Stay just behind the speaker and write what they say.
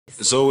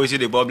So we see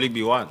the public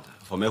be want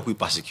for make we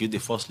persecute the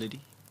First Lady.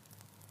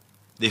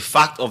 The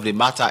fact of the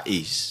matter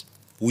is,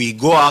 we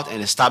go out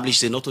and establish,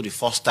 say, not to the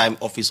first time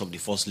office of the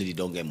First Lady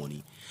don't get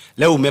money.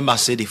 Let's remember,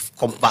 say,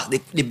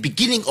 the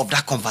beginning of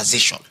that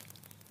conversation.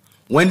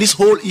 When this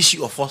whole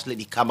issue of First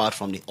Lady come out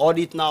from the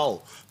audit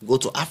now, go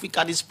to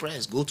Africa This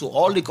Press, go to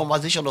all the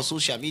conversation on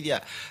social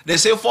media. They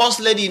say First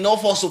Lady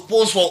not for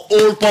supposed for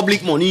all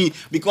public money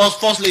because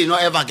First Lady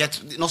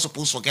not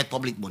supposed to get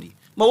public money.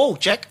 But whoa,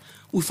 check.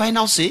 We find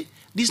out, say,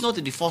 this is not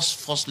the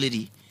First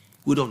Lady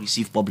who don't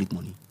receive public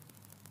money.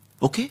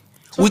 Okay?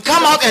 So we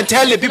come out and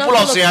tell the people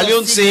of Sierra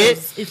Leone, say,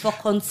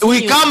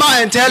 we come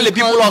out and tell the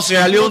people of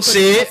Sierra Leone,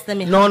 say,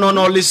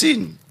 no,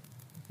 listen.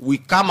 We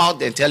come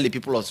out and tell the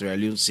people of Sierra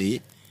Leone,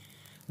 say,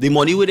 the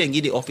money we then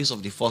give the office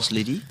of the First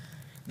Lady,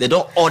 they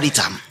don't audit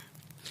them.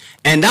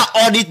 And that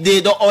audit,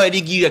 they don't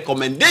already give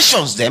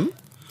recommendations them,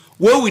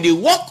 where we they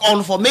work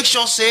on for make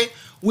sure, say,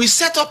 we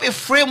set up a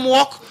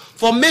framework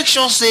for make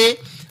sure, say,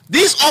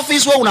 this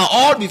office where we now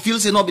all be feel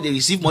say not be they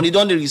receive money,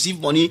 don't they receive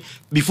money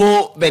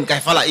before Ben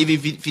Kaifala even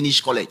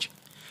finish college.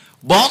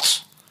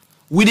 But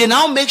we they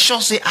now make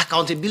sure, say,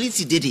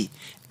 accountability did it.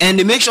 And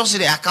they make sure, say,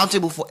 they're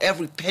accountable for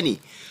every penny.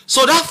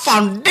 So that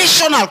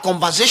foundational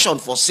conversation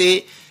for,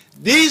 say,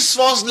 this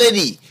First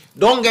Lady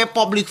don't get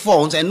public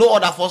funds and no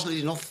other First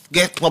Lady not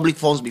get public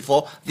funds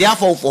before,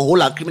 therefore for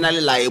whole and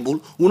criminally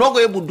liable, we're not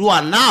going to able to do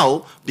it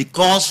now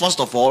because, first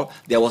of all,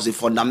 there was a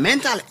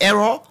fundamental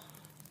error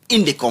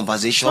in the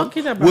conversation.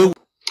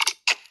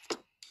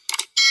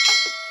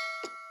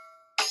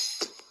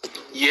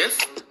 Yes,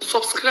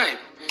 subscribe.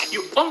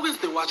 You always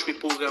dey watch we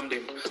program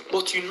them,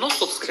 but you not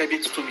subscribe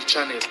it to the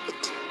channel.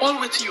 All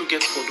what you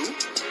get for do,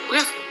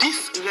 press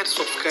this red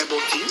subscribe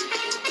button,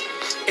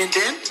 and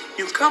then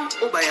you come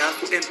over here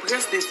and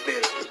press this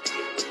bell.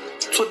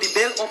 So the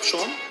bell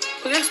option,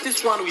 press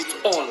this one with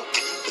all.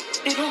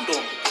 And don't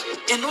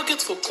and not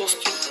get for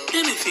cost you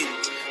anything.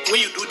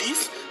 When you do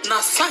this,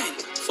 now sign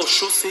for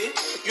show say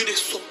you dey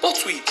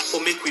support we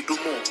for make we do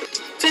more.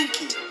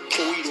 Thank you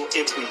for we do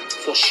every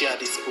for share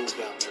this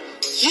program.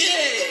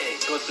 Yeah,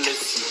 God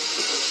bless you.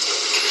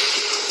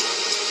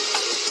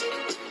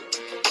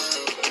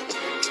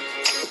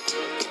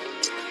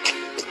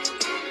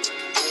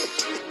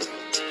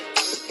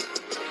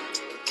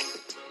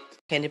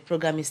 And the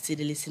program is still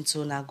listening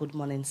to on our Good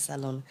Morning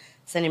Salon.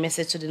 Send a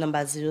message to the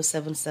number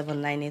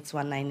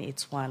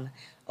 077981981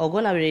 or go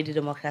on our Radio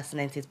Democracy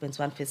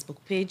 98.1 Facebook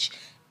page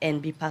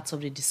and be part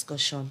of the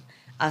discussion.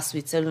 As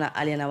we tell you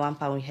earlier in one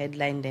part, we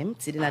headline them.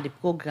 Today in the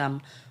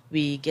program,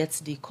 we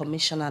get the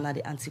commissioner and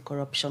the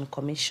Anti-Corruption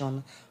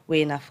Commission, where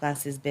in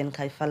Francis Ben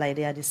Kaifala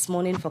there this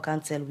morning for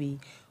can tell we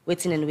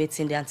waiting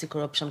the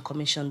Anti-Corruption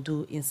Commission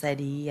do inside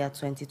the year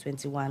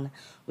 2021,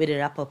 where the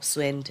wrap-ups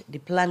went, the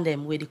plan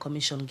them where the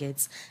commission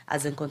gets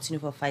as they continue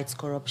for fight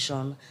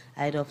corruption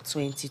ahead of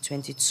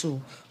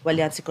 2022. Well,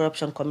 the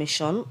Anti-Corruption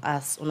Commission,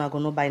 as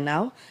unagono by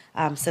now,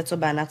 set up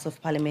by an act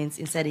of parliament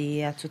inside the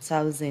year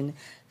 2000.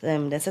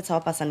 They set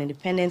up as an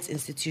independent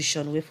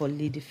institution where for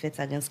lead the fight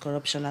against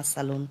corruption as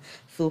salon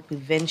through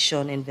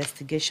prevention,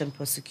 investigation,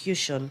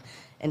 prosecution,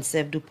 and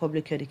serve do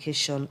public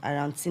education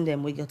around seeing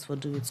them we get to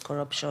do with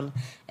corruption.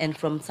 And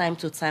from time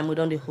to time, we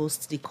don't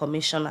host the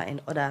commissioner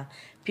and other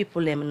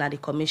people na the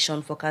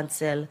commission for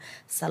council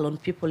salon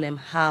people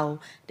how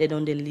they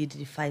don't lead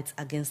the fight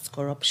against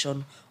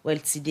corruption. Well,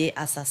 today,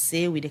 as I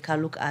say, we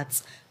can look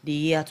at the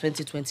year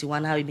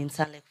 2021, how it been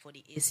select for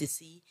the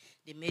ACC,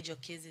 the major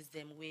cases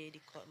them where the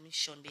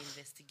commission they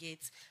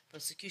investigate,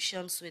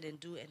 prosecutions where they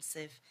do and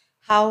serve.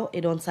 How it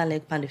don't sound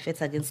like pan the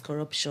fight against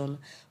corruption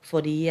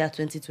for the year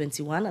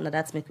 2021, and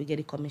that's make we get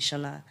the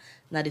commissioner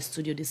now the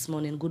studio this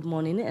morning. Good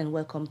morning and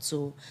welcome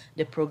to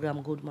the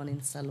program Good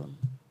Morning Salon.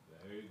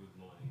 Very good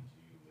morning to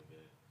you, Mabel.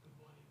 Good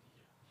morning to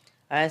you.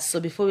 All right, so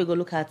before we go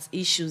look at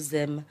issues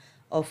them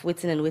of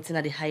waiting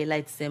at the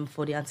highlights them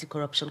for the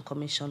Anti-Corruption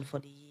Commission for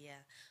the year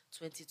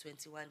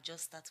 2021,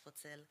 just start for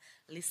tell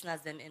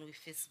listeners them and with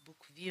Facebook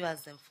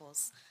viewers them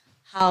first.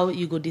 How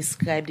you go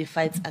describe the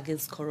fight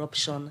against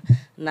corruption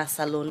na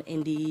salon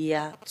in the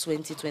year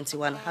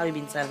 2021? How you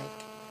been telling?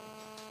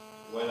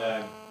 Well,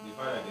 the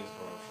fight against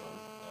corruption,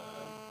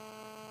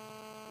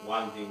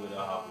 one thing will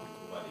happen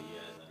over the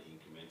years are the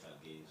incremental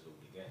gains we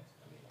get.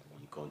 I mean,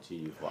 we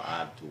continue to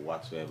add to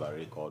whatsoever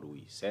record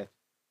we set.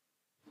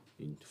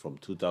 From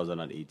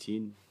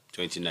 2018,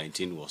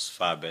 2019 was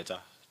far better.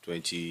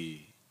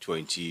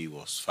 2020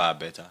 was far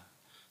better.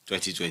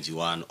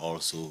 2021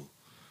 also,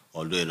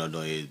 although not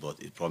doing it,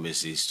 but it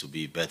promises to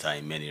be better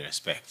in many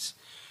respects.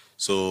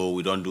 So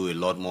we don't do a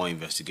lot more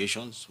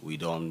investigations. We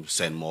don't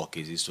send more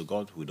cases to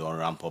God. We don't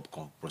ramp up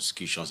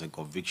prosecutions and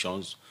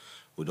convictions.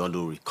 We don't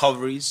do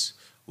recoveries.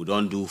 We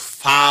don't do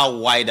far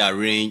wider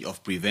range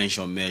of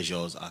prevention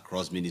measures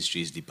across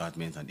ministries,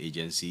 departments, and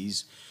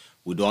agencies.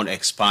 We don't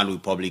expand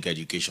with public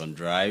education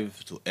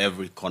drive to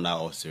every corner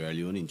of Sierra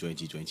Leone in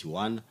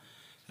 2021.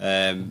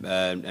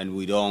 And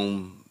we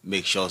don't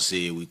make sure,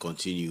 say, we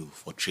continue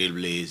for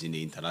trailblaze in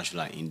the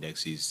international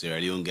indexes. Sierra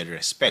Leone get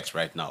respect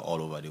right now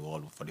all over the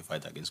world for the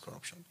fight against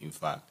corruption. In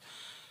fact,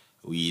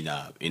 We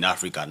in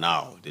Africa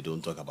now, they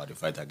don't talk about the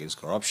fight against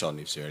corruption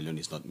if Sierra Leone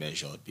is not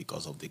measured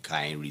because of the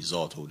kind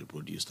result who they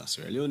produced in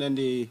Sierra Leone and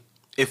the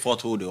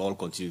effort who they all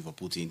continue to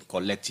put in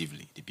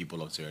collectively, the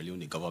people of Sierra Leone,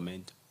 the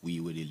government, we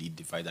will lead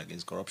the fight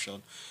against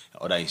corruption,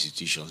 other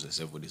institutions,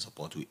 except for the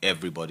support.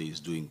 Everybody is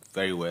doing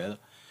very well.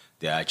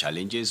 There are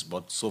challenges,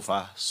 but so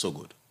far, so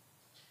good.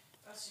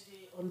 As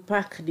you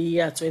unpack the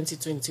year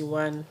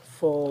 2021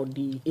 for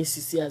the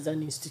ACC as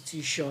an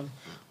institution,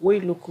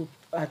 we look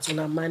at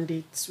una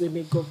mandates we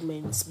make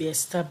governments be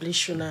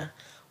established.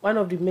 One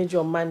of the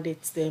major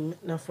mandates them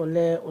na for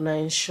let una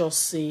ensure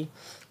say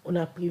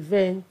una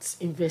prevent,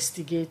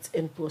 investigate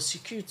and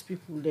prosecute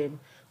people them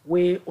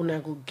where una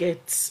go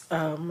get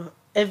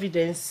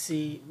evidence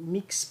say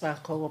mixed by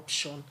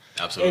corruption.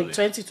 Absolutely. In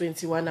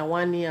 2021, a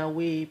 1 year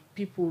where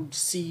people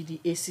see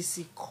the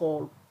ACC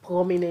call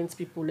prominent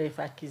people, if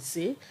I can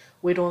say,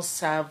 we don't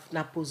serve in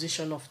a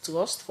position of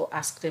trust for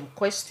ask them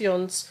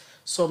questions,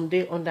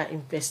 someday under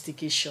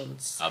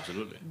investigations.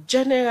 Absolutely.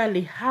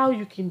 Generally, how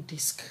you can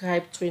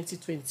describe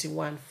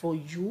 2021 for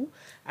you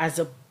as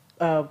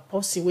a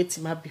person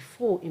waiting up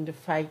before in the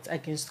fight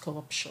against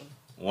corruption?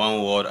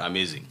 One word,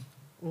 amazing.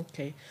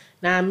 Okay.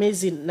 Now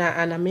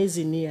an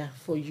amazing year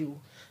for you.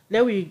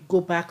 Let we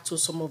go back to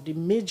some of the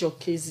major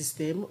cases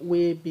them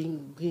where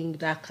bring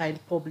that kind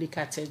of public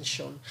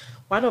attention.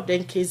 One of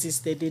them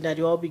cases that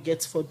they all be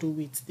get for do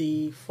with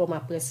the former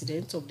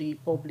president of the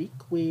republic,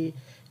 where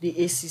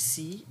the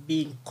ACC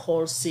being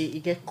called say he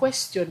get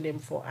question them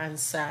for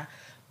answer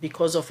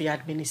because of the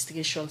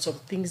administration. Some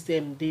things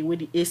them the way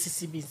the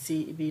ACC been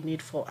say be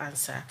need for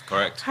answer.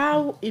 Correct.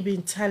 How it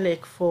been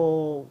talek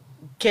for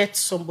get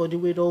somebody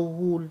we don't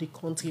rule the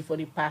country for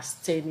the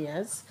past 10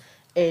 years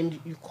and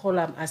you call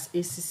them as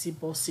ACC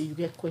boss, say you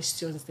get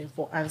questions then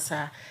for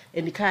answer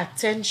and the kind of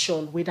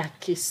tension with that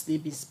case they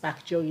been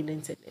sparked during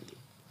internally.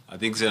 I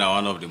think it's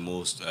one of the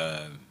most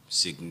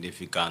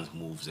significant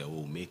moves that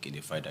we'll make in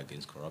the fight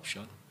against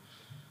corruption,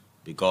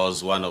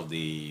 because one of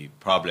the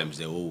problems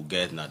that we'll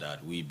get now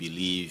that we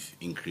believe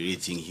in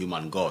creating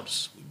human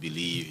gods. We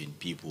believe in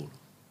people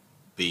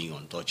being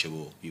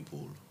untouchable,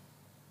 people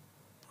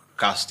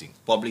casting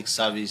public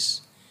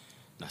service,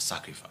 not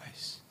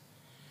sacrifice.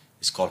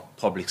 It's called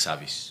public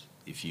service.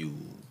 If you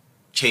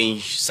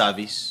change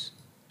service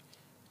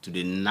to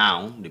the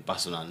noun, the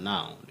personal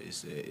noun,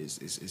 it's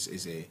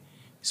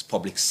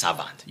public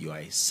servant. You are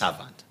a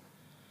servant.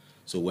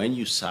 So when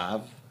you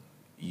serve,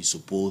 you're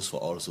supposed to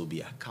also be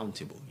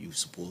accountable. You're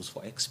supposed to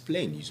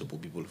explain. You're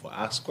supposed people for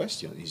ask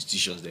questions.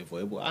 Institutions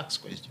therefore able to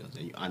ask questions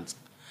and you answer.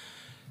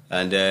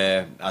 And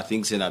I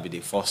think it's going to be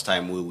the first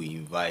time where we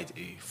invite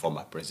a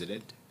former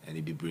president, and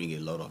it will bring a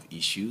lot of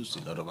issues,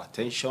 a lot of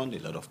attention, a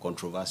lot of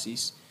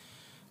controversies.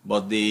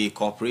 But the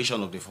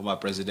cooperation of the former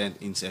president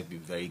himself been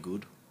very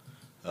good.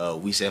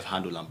 We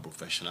self-handle them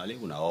professionally.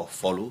 We now all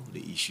follow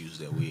the issues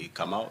that we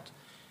come out.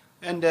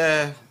 And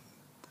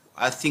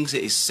I think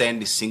it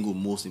send the single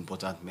most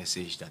important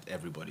message that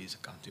everybody is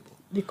accountable.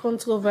 The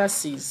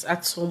controversies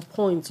at some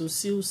point to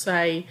still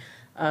say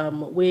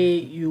where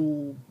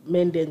you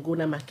men then go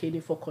to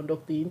McKinney for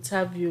conduct the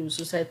interviews,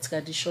 so say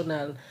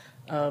traditional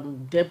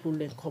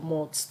Debul and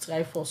Comot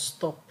try for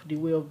stop the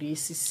way of the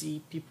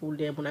ACC people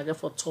there when I get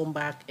for turn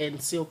back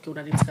and say okay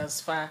when they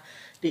transfer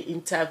the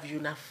interview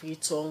na free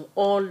tongue,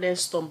 all then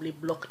stumbling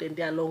block them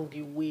there along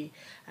the way.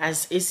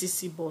 As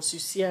ACC boss you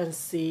see and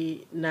say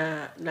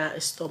na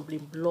a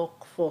stumbling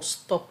block for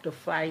stop the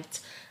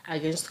fight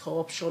against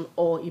corruption,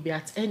 or it be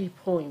at any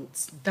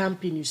point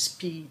damping your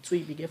spirit to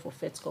begin for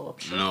fight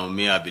corruption? No,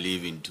 me I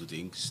believe in two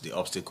things. The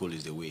obstacle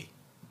is the way.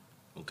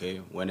 Okay,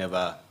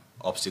 whenever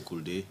obstacle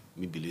day,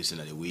 me believe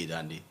in the way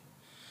than day.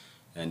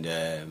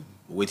 And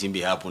waiting be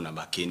happen and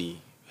McKinney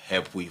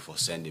help we for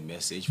send a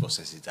message, for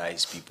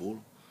sensitize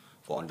people,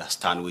 for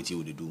understand what you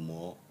would do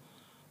more.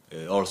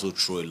 Also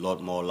throw a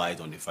lot more light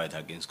on the fight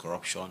against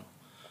corruption.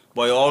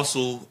 But it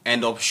also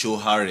end up show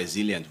how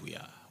resilient we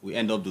are. We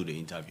end up do the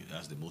interview.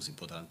 That's the most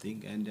important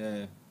thing.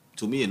 And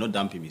to me, not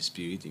damping my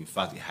spirit. In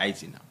fact, it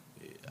heighten now.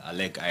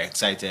 I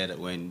excited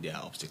when there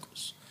are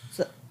obstacles.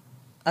 So,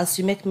 as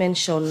you make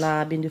mention,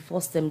 being the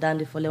first time down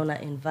the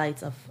Foleona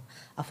invite of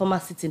a former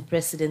sitting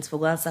president for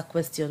go answer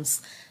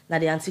questions na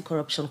the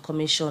Anti-Corruption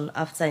Commission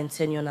after in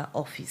tenure in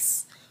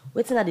office.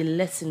 What are the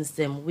lessons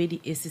them where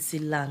the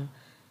ACC learn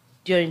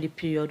during the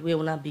period where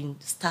we been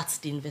start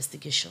the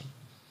investigation?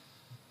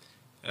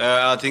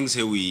 I think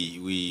say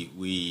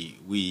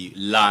we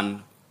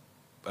learn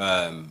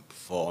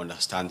for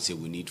understand say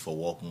we need for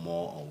work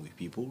more on with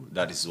people.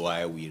 That is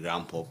why we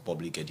ramp up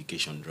public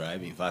education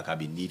drive. In fact, I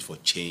be need for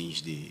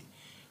change the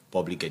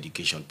public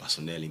education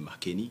personnel in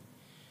McKinney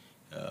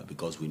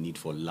because we need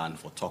for learn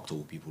for talk to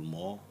people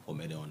more, for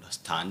make them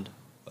understand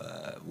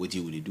what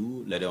you will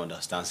do, let them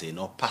understand say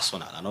not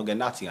personal. I don't get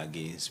nothing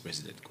against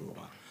President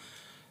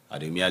Kuruma.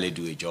 They merely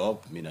do a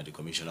job, me na the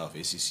commissioner of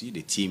ACC,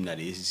 the team na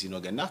the ACC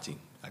not get nothing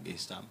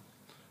against them.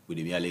 We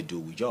merely do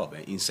a job.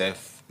 And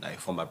himself, like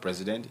former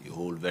president, he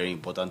hold very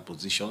important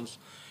positions.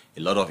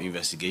 A lot of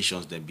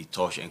investigations that be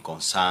touched and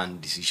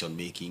concern decision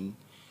making.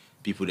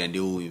 people then they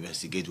will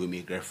investigate, we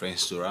make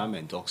reference to them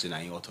and talk saying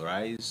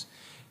unauthorized.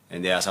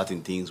 And there are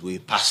certain things we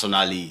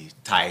personally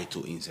tie to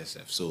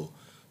INSSF. So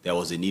there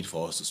was a need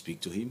for us to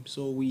speak to him.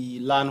 So we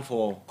learn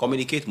for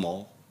communicate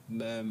more,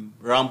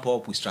 ramp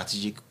up with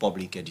strategic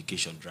public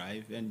education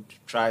drive, and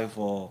try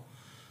for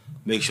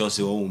make sure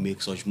say when we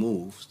make such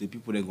moves, the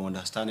people they go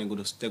understand and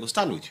they go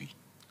stand with we.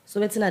 So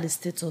what's the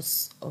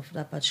status of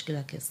that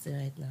particular case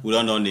right now? We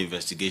don't know the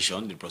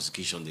investigation, the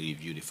prosecution, they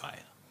review the file.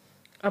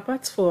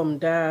 Apart from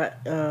that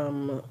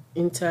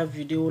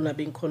interview, they will have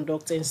been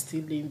conducted and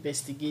still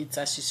investigate,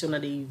 as you said,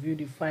 they review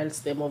the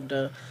files them of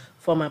the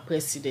former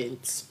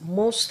president.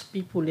 Most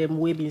people them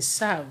will be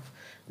served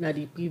now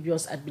the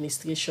previous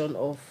administration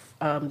of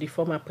the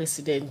former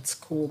president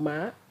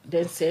Kurma,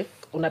 then safe,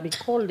 on have been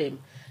called them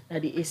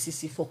at the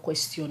ACC for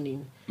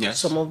questioning. Yes.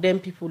 Some of them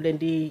people then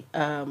they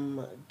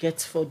get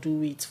for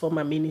do it,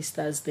 former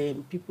ministers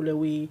them, people that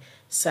we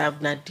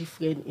serve na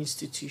different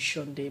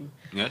institution them.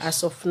 Yes.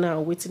 As of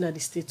now, waiting at the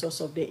status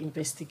of the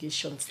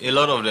investigations. A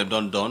lot of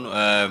them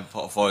done.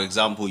 For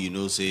example, you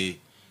know, say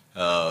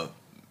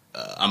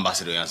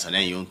Ambassador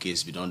Yansane, in your own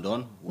case, be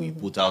done. We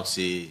put out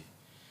say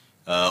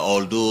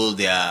although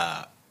there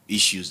are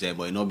issues there,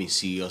 but it not been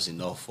serious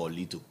enough for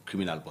lead to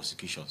criminal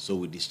prosecution. So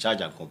we discharge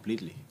them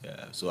completely.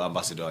 So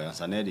Ambassador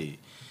Yansane,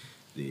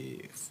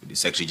 the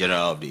Secretary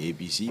General of the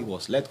APC,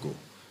 was let go.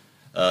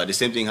 The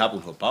same thing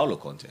happened for Paolo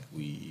Conte.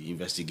 We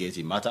investigate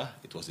a matter.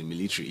 It was a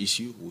military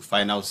issue. We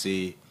find out,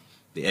 say,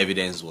 the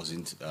evidence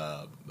wasn't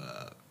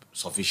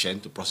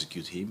sufficient to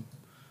prosecute him.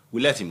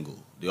 We let him go.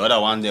 The other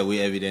one, there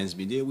where evidence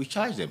be there, we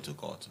charge them to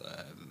court.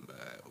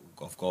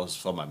 Of course,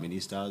 former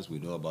ministers, we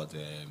know about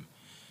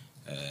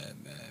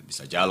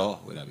Mr. Jallo,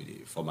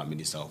 the former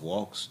Minister of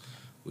Works.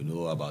 We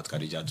know about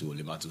Khadijatu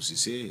Olematu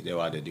Sise. They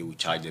were the day we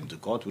charge them to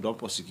court. We don't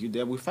prosecute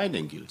them. We find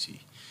them guilty.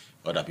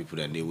 Other people,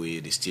 then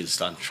they still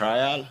stand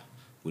trial.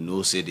 We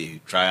know, say, the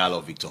trial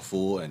of Victor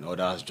Fo and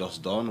others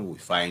just done. We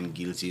find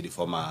guilty the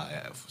former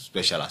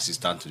special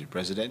assistant to the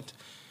president.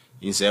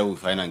 Instead, we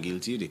find him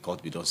guilty. The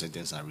court be done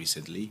sentence and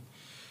recently.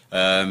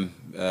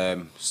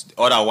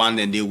 Other one,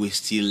 then they were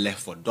still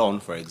left for done.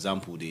 For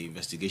example, the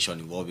investigation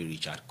involving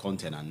Richard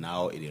Content, and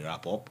now it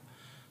wrap up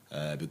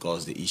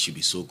because the issue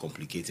be so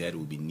complicated.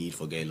 We be need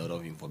for get a lot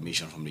of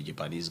information from the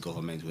Japanese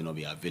government. Will not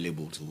be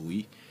available to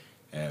we.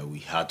 We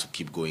had to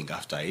keep going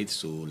after it.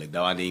 So like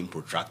that one, they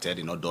protracted,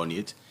 they not done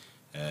it.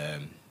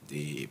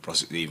 The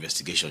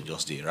investigation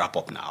just they wrap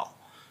up now.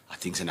 I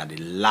think so now the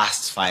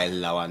last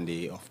file one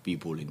day of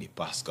people in the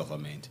past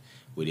government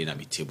within a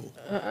table.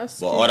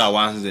 But other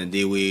ones, then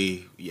they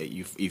way,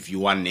 yeah, if you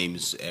want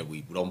names,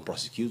 we don't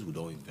prosecute, we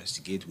don't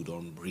investigate, we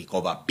don't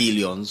recover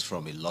billions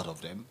from a lot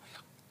of them.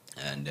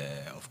 And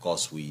of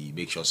course, we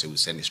make sure we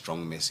send a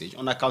strong message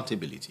on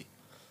accountability.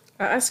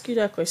 I ask you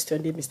that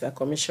question, Mr.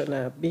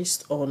 Commissioner,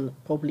 based on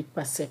public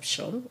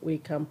perception, where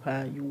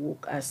you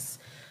work as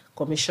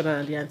Commissioner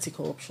of the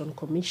Anti-Corruption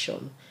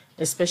Commission,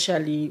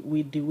 especially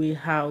with the way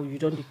how you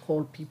don't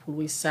call people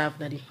who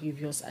served in the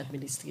previous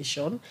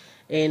administration.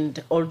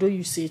 And although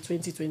you say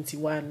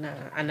 2021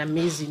 an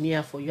amazing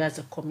year for you as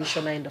a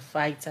commissioner in the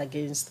fight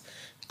against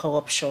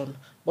corruption,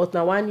 but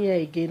now 1 year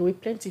again, we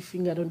plenty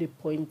finger on the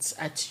point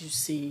at you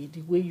say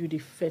the way you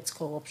defeat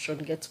corruption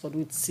gets for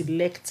with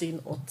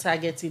selecting or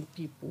targeting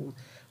people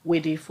where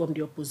they from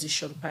the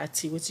opposition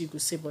party. What you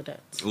could say about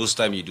that? Most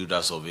time you do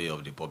that survey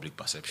of the public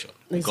perception.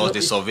 Because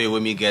the survey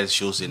when we get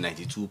shows that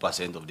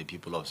 92% of the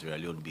people of Sierra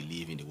Leone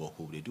believe in the work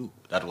they do.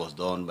 That was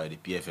done by the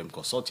PFM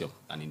Consortium,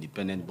 an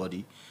independent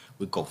body.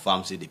 We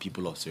confirm say the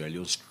people of Sierra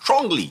Leone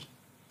strongly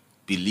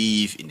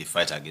believe in the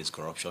fight against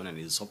corruption and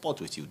in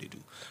support with you they do.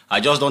 I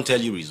just don't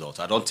tell you results.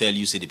 I don't tell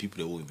you say the people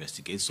they will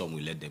investigate. Some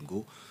will let them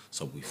go.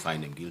 Some will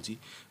find them guilty.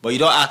 But you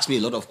don't ask me a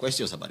lot of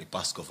questions about the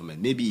past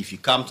government. Maybe if you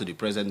come to the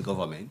present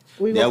government,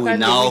 then we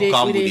now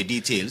come with the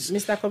details.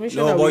 Mr.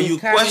 Commissioner, no, but you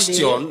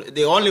question,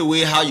 the only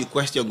way how you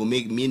question will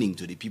make meaning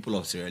to the people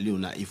of Sierra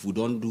Leone if we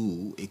don't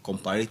do a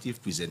comparative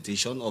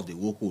presentation of the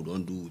work we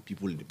don't do with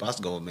people in the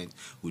past government,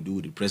 we do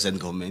with the present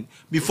government,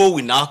 before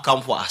we now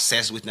come for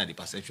assess with the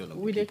perception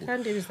of the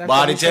people.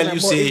 But I tell you,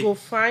 say, go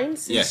fine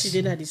since yes.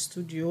 you did at the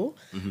studio,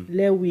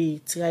 let we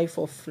try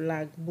for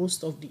flag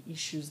most of the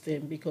issues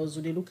then,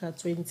 because they look at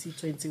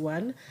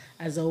 2021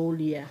 as a whole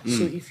year.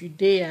 So if you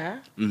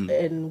dare,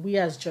 and we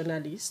as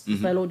journalists,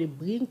 follow they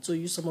bring to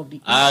you some of the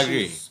issues. I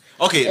agree.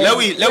 Okay, let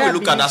we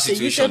look at that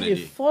situation. You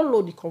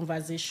follow the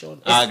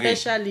conversation,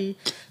 especially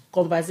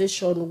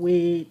conversation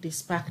where they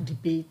spark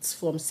debates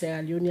from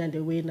Sierra Leone and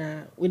the way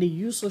now when they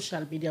use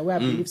social media, where I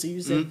believe they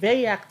use it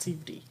very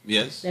actively.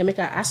 Yes. They make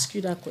I ask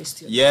you that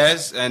question.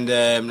 Yes, and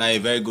now a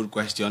very good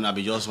question. I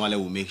be just want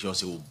to make sure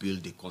say we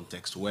build the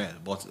context well.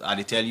 But I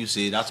tell you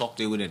say that's up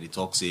there when they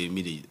talk say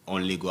me they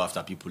only go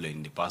after people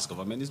in the past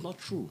government. It's not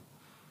true.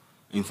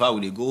 In fact,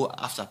 we they go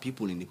after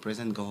people in the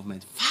present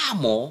government far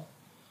more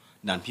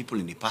than people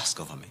in the past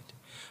government.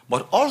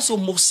 But also,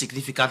 most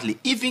significantly,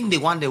 even the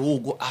one that will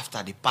go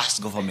after the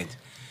past government,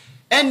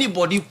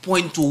 anybody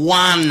point to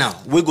one,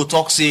 we go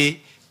talk, say,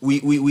 we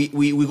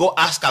go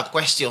ask our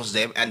questions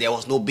them, and there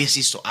was no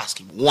basis to ask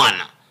him. One,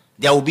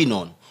 There will be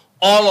none.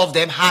 All of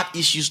them had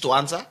issues to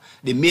answer.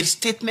 They made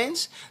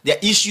statements. Their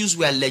issues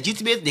were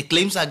legitimate. The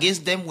claims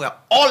against them were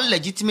all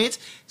legitimate.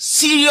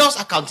 Serious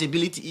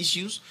accountability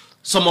issues.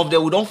 Some of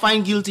them we don't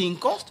find guilty in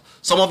court.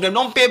 Some of them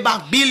don't pay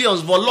back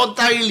billions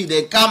voluntarily.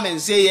 They come and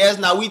say, yes,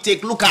 now we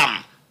take, look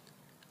am.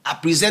 I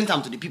present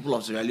them to the people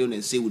of Sierra Leone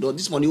and say,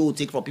 this money we will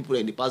take from people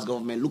in the past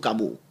government, look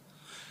am.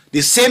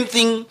 The same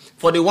thing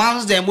for the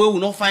ones them we will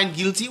not find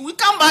guilty. We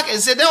come back and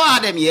say, they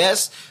were them,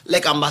 yes.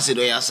 Like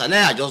Ambassador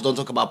Yassane, I just don't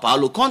talk about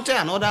Paolo Conte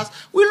and others.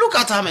 We look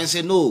at them and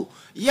say, no,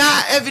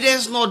 yeah,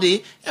 evidence not there,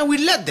 and we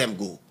let them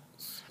go.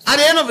 At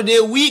the end of the day,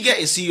 we get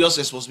a serious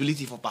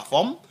responsibility for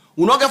perform.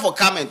 We not get for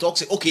come and talk,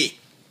 say, okay,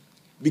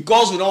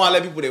 because we don't want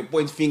to let people they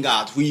point finger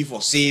at we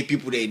for say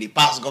people they in the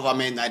past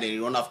government that they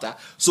run after.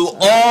 So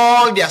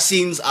all their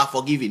sins are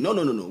forgiven. No.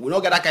 We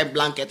don't get that kind of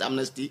blanket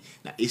amnesty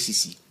na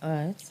ACC. All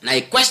right. Now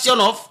a question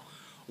of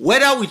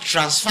whether we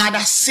transfer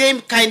that same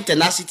kind of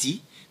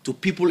tenacity to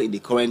people in the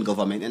current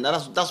government, and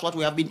that's what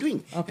we have been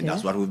doing, Okay. and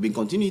that's what we've been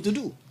continuing to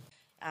do.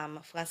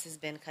 Francis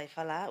Ben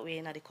Kaifala, we're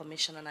in the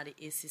commission and the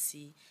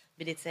ACC.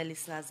 But they tell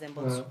listeners them,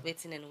 but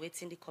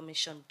waiting the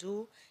commission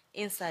do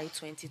inside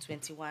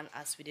 2021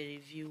 as we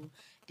review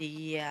the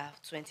year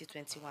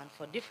 2021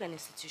 for different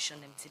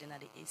institutions in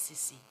the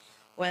ACC.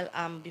 Well,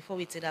 before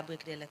we take that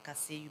break, like I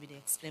say, you will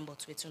explain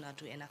what we're going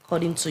to do, and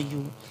according to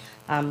you,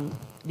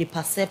 the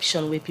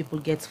perception where people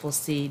get for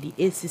say the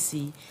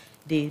ACC,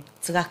 they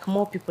track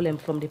more people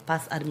from the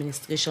past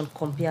administration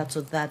compared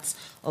to that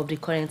of the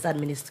current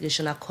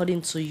administration.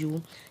 According to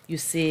you, you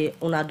say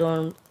una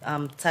don't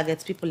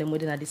target people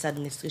within this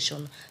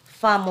administration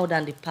far more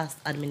than the past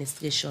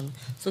administration.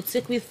 So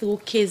take me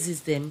through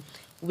cases them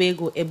we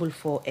go able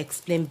for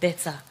explain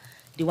better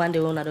the one they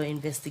want to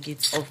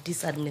investigate of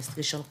this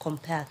administration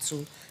compared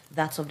to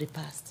that of the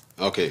past.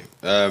 Okay.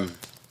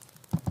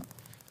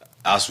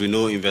 As we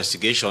know,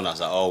 investigation, as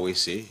I always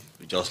say,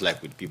 just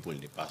like with people in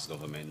the past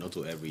government, not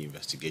to every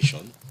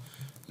investigation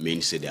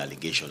means the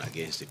allegation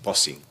against the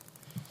person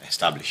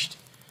established.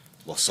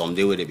 But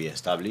someday when they be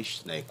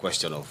established, now a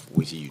question of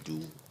what you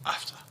do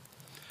after.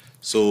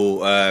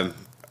 So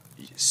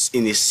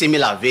in a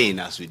similar vein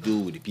as we do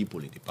with the people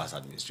in the past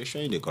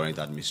administration, in the current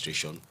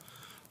administration,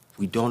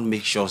 we don't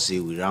make sure, say,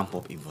 we ramp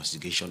up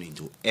investigation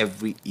into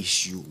every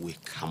issue we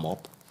come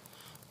up.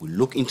 We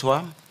look into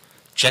them,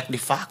 check the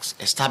facts,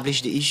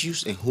 establish the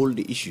issues, and hold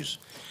the issues.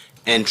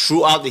 And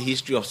throughout the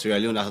history of Sierra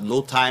Leone, at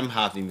no time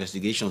have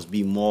investigations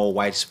been more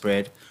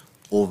widespread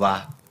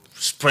over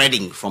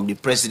spreading from the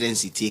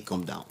presidency take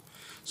come down.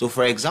 So,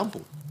 for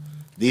example,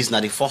 this is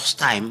not the first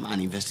time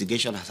an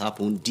investigation has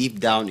happened deep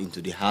down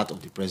into the heart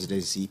of the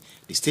presidency,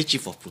 the state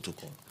chief of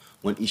protocol.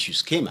 When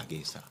issues came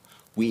against her,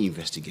 we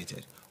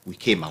investigated. We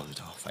came out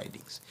with our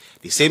findings.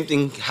 The same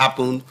thing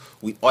happened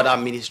with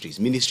other ministries,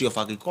 Ministry of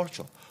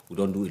Agriculture. We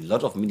don't do a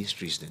lot of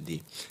ministries than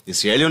they. The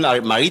Sierra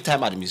Leone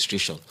Maritime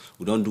Administration,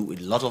 we don't do a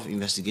lot of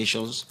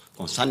investigations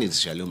concerning the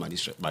Sierra Leone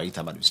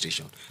Maritime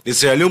Administration. The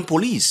Sierra Leone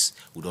Police,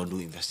 we don't do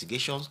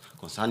investigations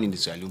concerning the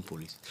Sierra Leone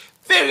Police.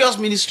 Various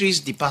ministries,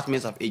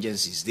 departments of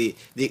agencies,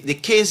 the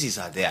cases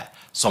are there.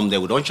 Some of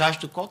them we don't charge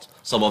to court.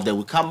 Some of them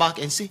will come back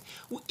and say,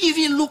 we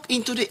even look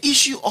into the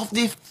issue of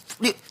the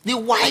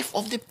wife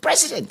of the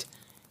president,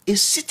 a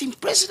sitting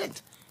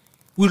president.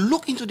 We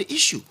look into the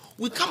issue.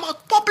 We come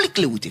out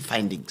publicly with the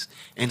findings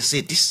and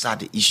say these are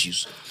the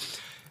issues.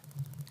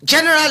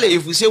 Generally,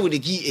 if we say we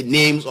give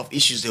names of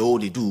issues they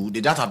do,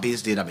 the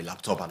database data my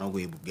laptop are not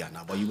going to be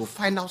now. But you will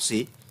find out,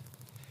 say,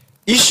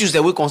 issues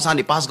that will concern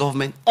the past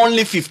government,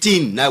 only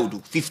 15 now we do.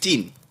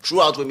 15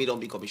 throughout when we don't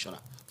be commissioner.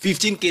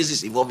 15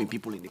 cases involving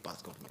people in the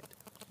past government.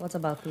 What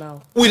about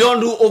now? We don't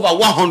do over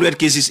 100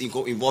 cases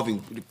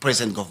involving the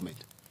present government.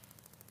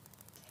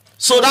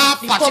 So that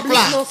The particular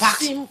public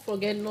fact, no seem to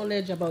get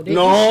knowledge about the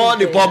no, issue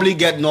the there. public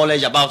get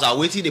knowledge about it.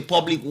 Waiting the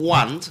public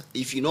want.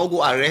 If you not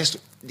go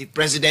arrest the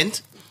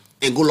president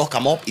and go lock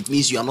him up, it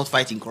means you are not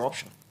fighting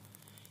corruption.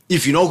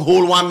 If you not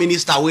hold one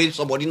minister away,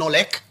 somebody not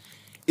like,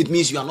 it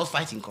means you are not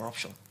fighting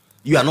corruption.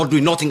 You are not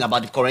doing nothing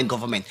about the current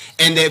government.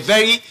 And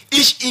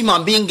each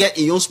human being get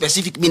in your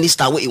specific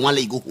minister where you want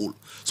to go hold.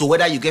 So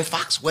whether you get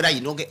facts, whether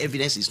you don't get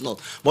evidence, is not.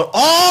 But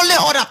all the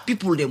other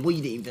people, them where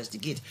they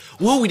investigate,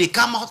 where will they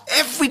come out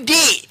every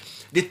day?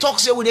 They talk,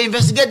 say, will they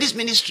investigate this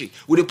ministry?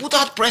 Will they put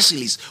out press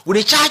release? Will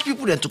they charge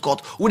people then to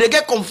court? Will they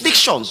get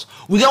convictions?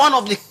 We get one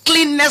of the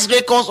cleanest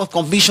records of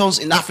convictions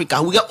in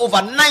Africa. We get over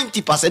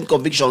 90%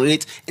 conviction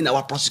rate in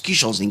our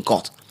prosecutions in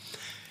court.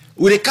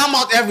 Will they come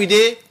out every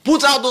day,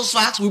 put out those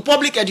facts? With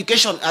public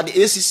education at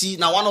the ACC,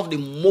 now one of the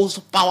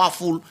most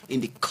powerful in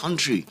the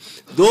country.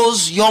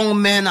 Those young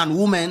men and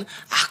women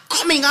are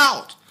coming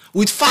out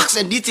with facts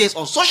and details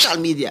on social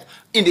media,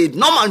 in the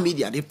normal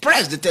media, the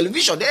press, the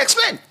television, they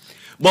explain.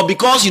 But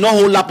because you don't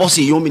hold lapos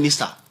in your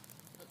minister,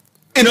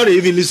 you know they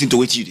even listen to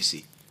what you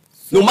say.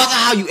 No matter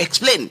how you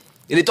explain, and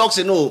they talk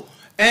say no.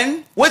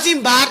 And what's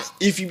in bad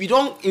if you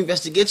don't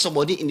investigate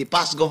somebody in the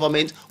past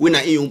government when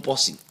are in your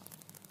person.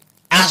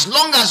 As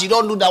long as you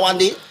don't do that one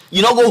day,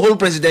 you don't go hold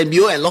President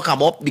Bio and lock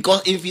him up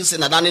because if you say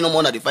that no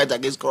more that they fight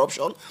against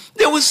corruption,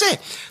 they will say.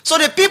 So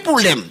the people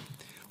them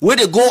where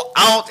they go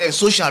out in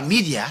social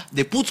media,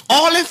 they put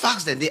all the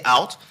facts that they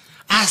out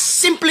are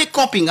simply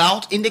copying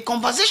out in the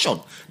conversation.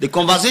 The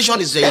conversation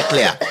is very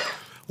clear.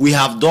 We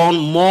have done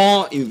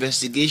more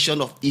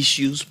investigation of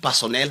issues,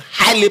 personnel,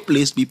 highly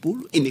placed people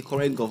in the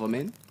current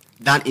government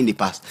than in the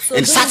past. So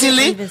and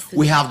certainly,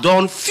 we have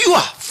done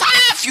far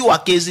fewer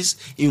cases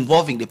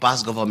involving the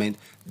past government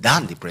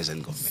than the present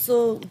government.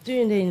 So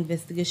during the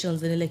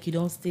investigations, like you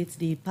don't state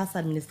the past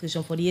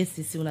administration for the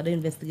ACC, when I don't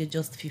investigate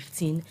just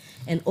 15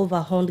 and over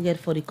 100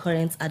 for the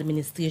current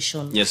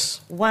administration.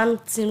 Yes. One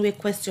thing we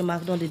question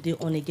mark on the day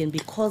on again,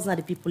 because now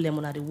the people them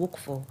on they work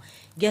for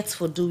gets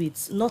for do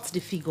it, not the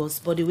figures,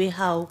 but the way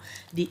how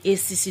the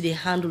ACC they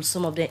handle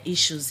some of their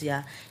issues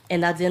here,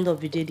 and at the end of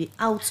the day, the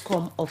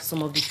outcome of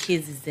some of the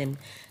cases them.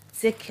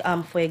 Take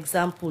for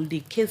example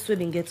the case where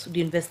they get to the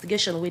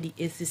investigation where the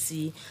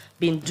ACC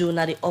been doing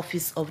at the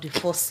office of the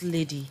First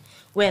Lady.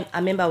 When I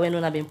remember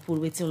when I been pulled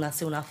waiting when I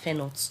say when I fair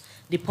not,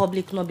 the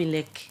public not been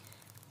like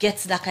get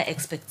that kind of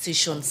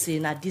expectation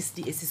saying that this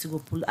the ACC go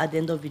pull at the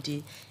end of the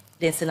day,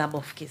 then send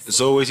above case.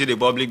 So we see the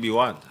public be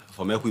want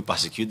for make we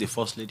persecute the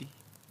First Lady.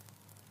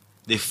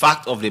 The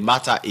fact of the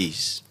matter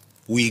is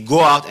we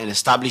go out and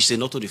establish say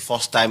not to the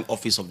first time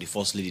office of the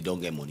First Lady don't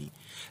get money.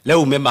 Let's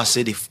remember,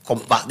 say,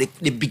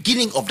 the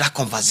beginning of that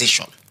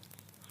conversation.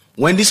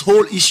 When this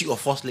whole issue of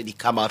First Lady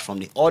come out from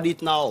the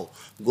audit now,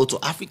 go to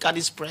Africa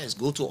This Press,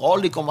 go to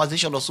all the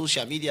conversation on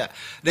social media.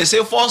 They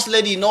say First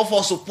Lady not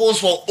for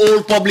supposed for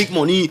all public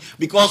money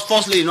because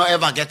First Lady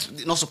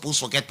not supposed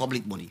to get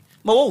public money.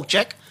 But oh,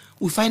 check,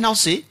 we find out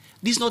say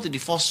this not the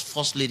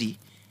First Lady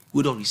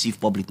who don't receive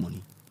public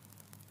money.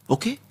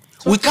 Okay?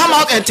 So we come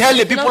out and tell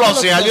the people of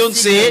Sierra Leone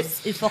say,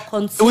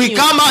 we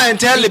come out and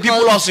tell the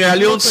people of Sierra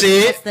Leone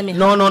say,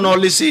 no,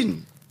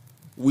 listen.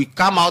 We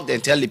come out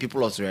and tell the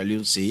people of Sierra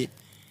Leone say,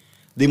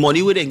 the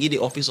money we then give the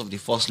office of the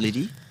First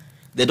Lady,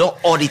 they don't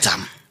audit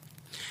them.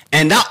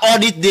 And that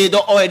audit, they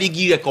don't already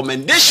give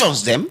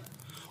recommendations them,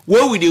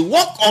 where we they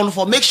work on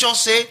for make sure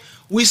say,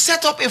 we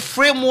set up a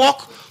framework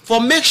for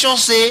make sure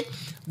say,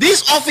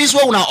 this office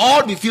where we now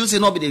all be feel say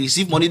not be they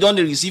receive money, don't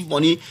they receive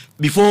money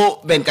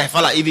before Ben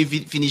Kaifala even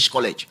finish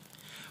college.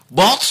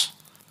 But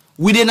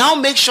we they now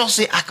make sure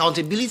say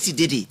accountability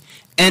did it,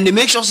 and they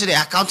make sure say they're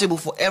accountable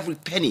for every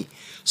penny.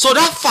 So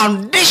that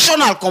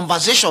foundational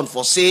conversation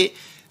for say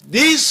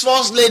this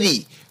First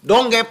Lady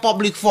don't get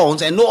public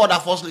funds and no other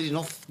First Lady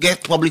not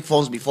get public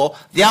funds before,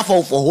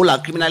 therefore for whole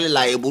and criminally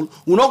liable,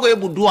 we're not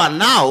going to do it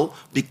now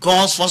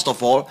because first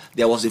of all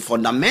there was a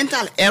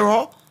fundamental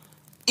error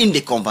in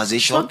the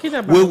conversation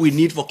where we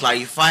need for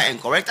clarify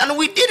and correct, and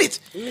we did it.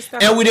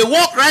 And we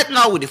work right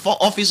now with the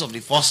office of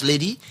the First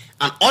Lady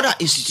and other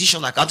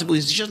institutions, accountable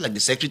institutions like the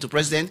Secretary to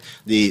President,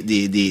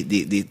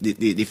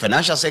 the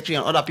Financial Secretary,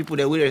 and other people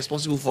that were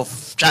responsible for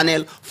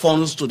channel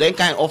funds to that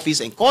kind of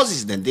office and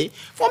causes then they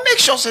for make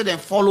sure so they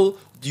follow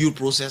due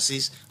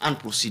processes and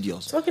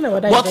procedures. Talking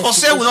about that, but for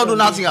say we not do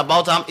nothing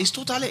about them is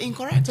totally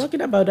incorrect.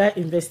 Talking about that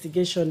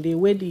investigation, the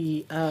way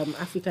the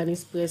African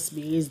Express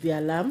be raised the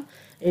alarm.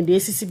 And the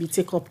ACC be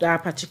take up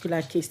that particular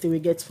case they will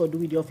get for do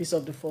with the office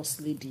of the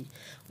First Lady.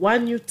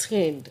 One new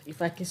trend, if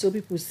I can show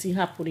people see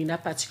happen in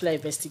that particular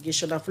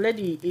investigation, I've let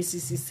the ACC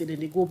say that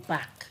they go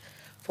back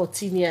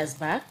 14 years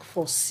back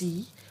for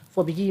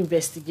begin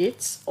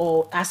investigate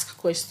or ask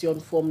question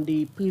from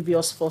the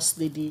previous First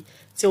Lady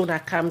till now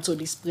come to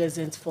this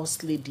present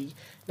First Lady.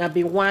 Now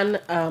be one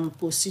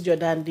procedure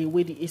than the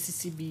way the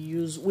ACC be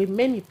used, where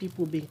many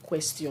people been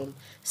questioned.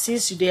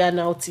 Since you they are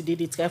now today,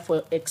 they try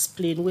for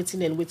explain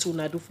waiting and what to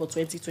do for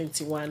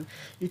 2021.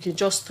 You can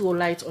just throw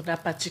light on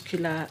that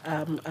particular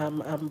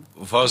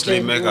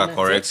Firstly, make a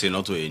correction,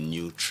 not to a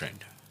new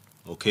trend.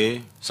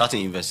 Okay? Certain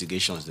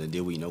investigations the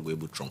day we not go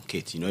able to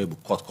truncate, you know, able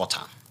to cut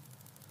time.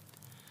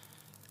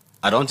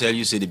 I don't tell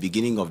you, say the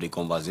beginning of the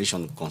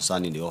conversation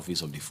concerning the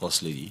office of the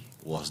First Lady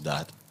was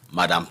that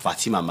Madam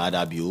Fatima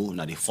Madabio,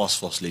 now the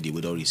First Lady,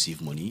 will not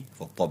receive money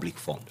for public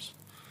funds.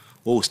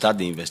 We will start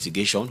the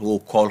investigation. We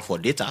will call for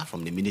data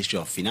from the Ministry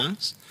of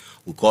Finance.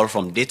 We call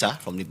from data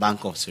from the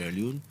Bank of Sierra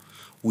Leone.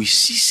 We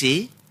see,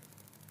 say,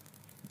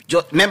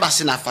 remember,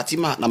 say,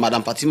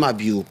 Madam Fatima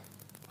Bio,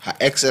 Her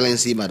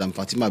Excellency, Madam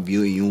Fatima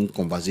Bio, in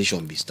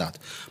conversation be start.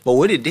 But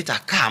when the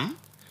data come,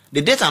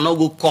 the data not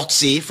go cut,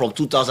 say, from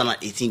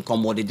 2018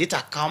 come, but the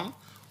data come,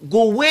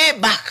 go way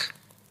back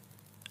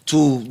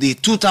to the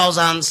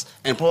 2000s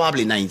and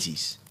probably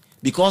 90s.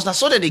 Because that's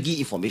so that they give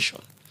information.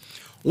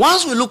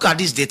 Once we look at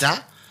this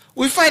data,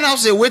 we find out,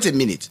 say, wait a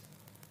minute.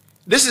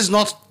 This is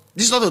not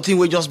a thing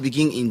we just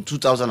begin in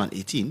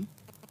 2018.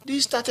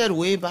 This started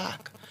way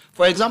back.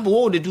 For example,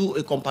 what would they do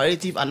a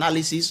comparative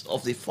analysis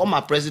of the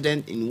former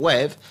president in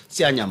WEV,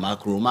 Sianya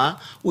Makroma,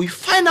 we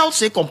find out,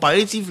 say,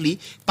 comparatively,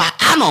 per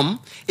annum,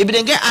 if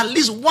they get at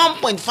least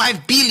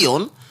 1.5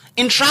 billion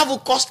in travel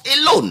cost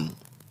alone.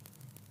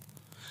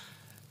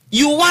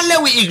 You want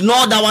let we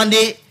ignore that one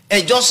day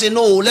and just say,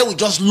 no, let we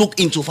just look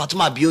into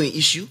Fatima Bioing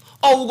issue,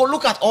 or we'll go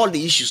look at all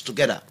the issues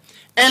together.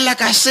 And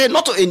like I said,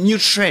 not a new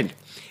trend.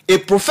 A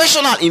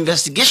professional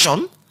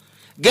investigation,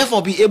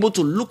 therefore be able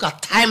to look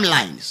at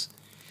timelines.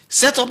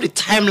 Set up the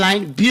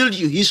timeline, build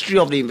your history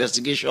of the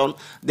investigation,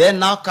 then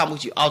now come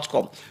with your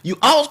outcome. Your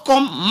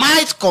outcome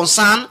might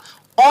concern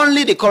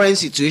only the current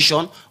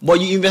situation,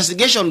 but your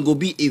investigation will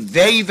be a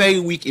very,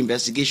 very weak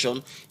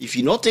investigation if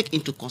you not take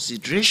into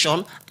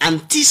consideration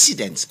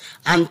antecedents.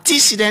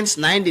 Antecedents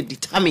now they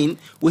determine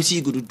what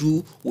you're going to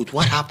do with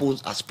what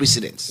happens as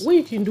precedents.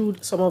 We can do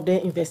some of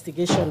the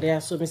investigation there,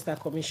 so Mr.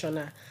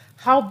 Commissioner.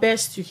 How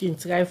best you can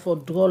try for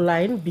draw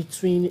line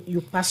between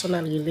your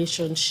personal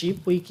relationship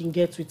where you can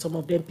get with some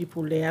of them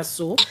people there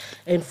so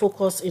and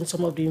focus in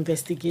some of the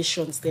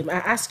investigations them. I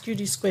ask you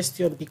this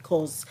question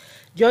because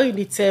during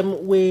the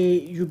time where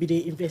you be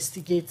the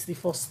investigate the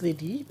First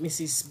Lady,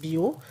 Mrs.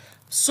 Bio,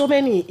 so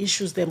many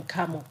issues them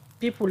come up.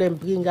 People them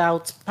bring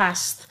out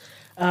past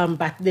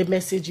but the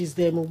messages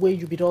them where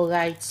you be all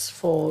right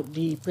for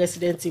the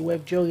presidency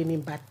web during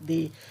him, but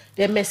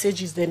their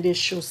messages then they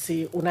show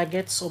say una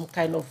get some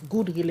kind of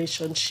good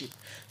relationship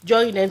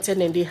during and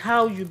they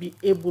how you be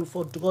able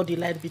for draw the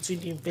line between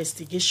the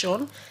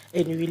investigation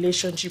and the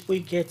relationship we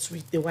get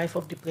with the wife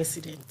of the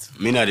president.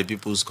 Me na the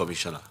People's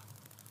Commissioner.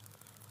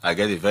 I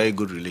get a very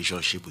good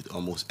relationship with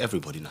almost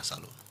everybody in a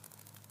salon.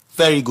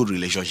 Very good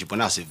relationship.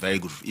 When I say very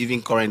good,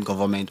 even current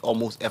government,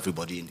 almost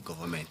everybody in the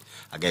government,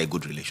 I get a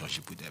good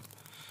relationship with them.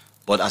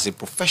 But as a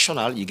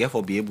professional, you get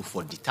to be able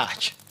to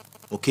detach.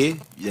 Okay?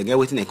 You get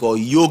what they call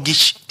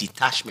yogish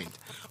detachment.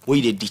 Where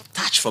you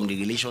detach from the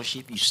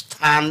relationship, you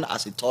stand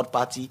as a third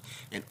party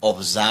and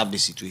observe the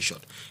situation.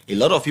 A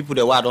lot of people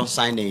that were don't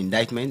sign the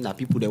indictment, now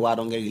people that were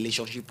don't get a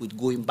relationship with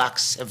going back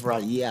several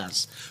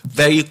years.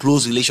 Very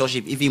close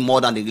relationship, even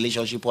more than the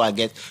relationship I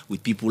get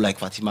with people like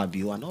Fatima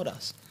Bio and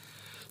others.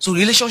 So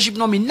relationship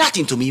don't mean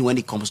nothing to me when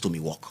it comes to me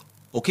work.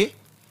 Okay?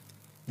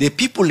 The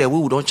people that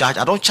we don't charge,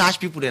 I don't charge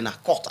people in a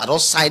court. I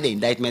don't sign the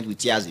indictment with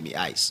tears in my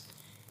eyes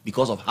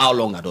because of how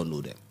long I don't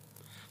know them.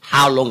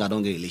 How long I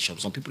don't get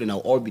relations. Some people now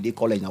all be they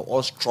college now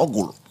all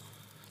struggle.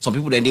 Some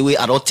people then the way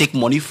I don't take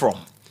money from.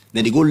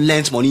 Then they go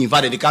lend money. In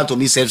fact, they come to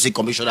me say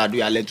commissioner,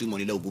 do I lend you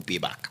money? They'll go pay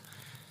back.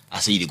 I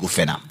say they go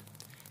fend them.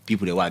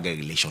 People they want to get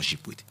a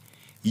relationship with.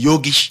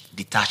 Yogish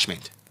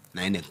detachment.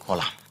 Now in the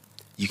column.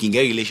 You can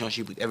get a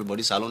relationship with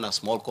everybody. Salon a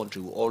small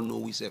country. We all know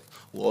we self.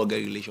 We all get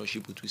a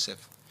relationship with we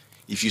self.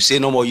 If you say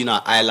no more, you're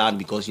an island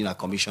because you're a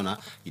commissioner,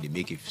 you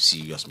make a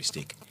serious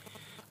mistake.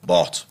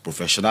 But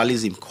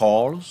professionalism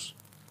calls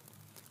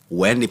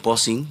when the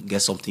person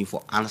gets something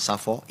for answer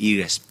for,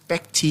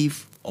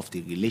 irrespective of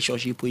the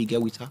relationship you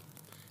get with her,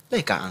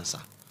 they can answer.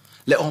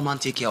 Let all man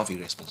take care of his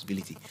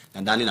responsibility.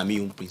 And that is my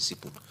own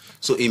principle.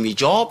 So in my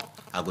job,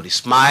 I go to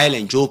smile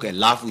and joke and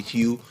laugh with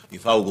you.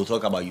 If I will go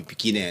talk about you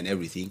bikini and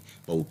everything,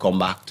 but we'll come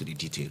back to the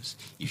details.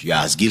 If you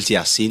are as guilty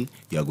as sin,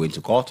 you are going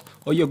to court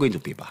or you're going to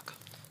pay back.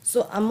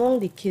 So among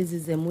the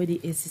cases where the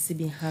ACC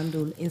been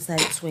handled inside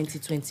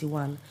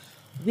 2021,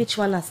 which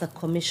one as a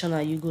commissioner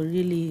you go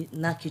really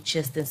knock your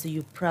chest and say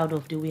you're proud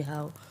of the way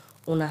how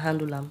una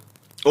handle them?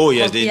 Oh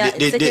yes,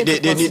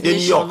 the New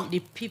York. The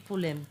people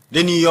them.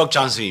 The New York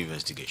Chancery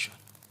investigation.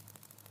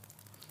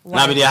 Why?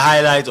 Now be the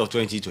highlight of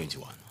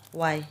 2021.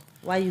 Why?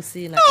 Why you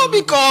say that? No,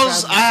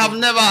 because I have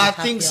never, I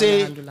think,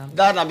 say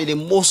that will be the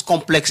most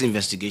complex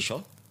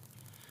investigation.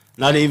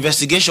 Now the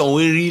investigation will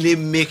really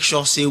make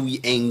sure, say, we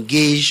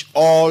engage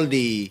all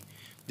the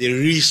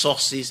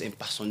resources and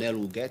personnel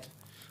we get.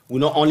 We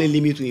not only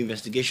limit the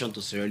investigation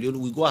to Sierra Leone,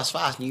 we go as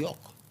far as New York.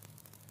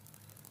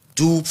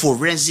 Do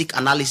forensic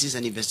analysis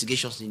and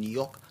investigations in New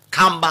York,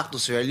 come back to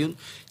Sierra Leone,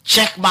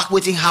 check back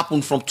what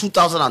happened from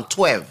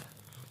 2012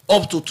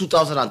 up to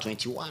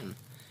 2021,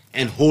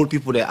 and hold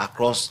people there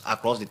across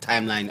the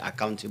timeline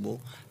accountable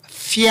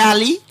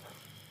fairly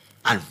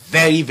and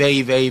very,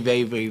 very, very,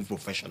 very, very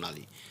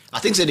professionally. I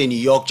think the New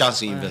York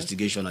Chancery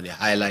investigation are the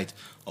highlight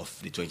of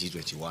the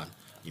 2021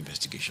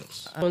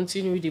 investigations.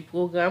 Continue with the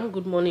program.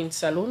 Good morning,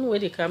 Salon, where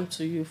they come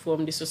to you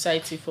from the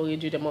Society for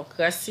Radio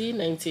Democracy,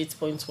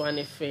 98.1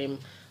 FM.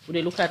 We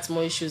look at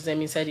more issues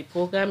them inside the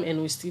program,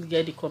 and we still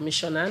get the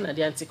commissioner and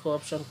the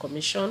Anti-Corruption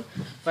Commission,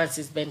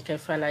 Francis Ben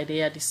Kaifala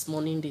there this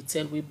morning. They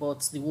tell we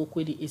about the work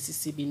with the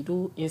ACC been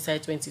do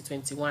inside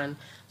 2021,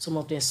 some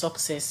of the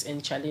success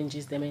and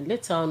challenges them, and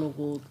later on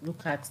we'll go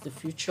look at the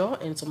future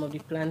and some of the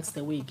plans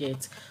that we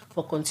get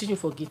for continue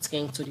for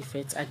getting to the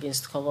fight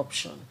against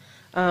corruption.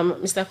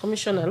 Mr.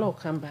 Commissioner, I'll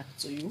come back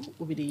to you.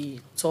 We the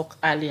talk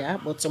earlier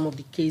about some of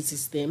the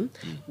cases them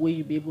where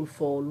you be able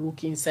for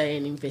look inside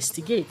and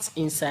investigate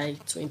inside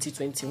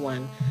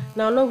 2021.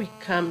 Now we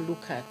can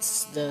look at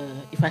the,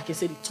 if I can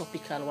say the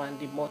topical one,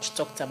 the much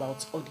talked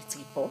about audit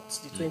reports,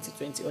 the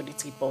 2020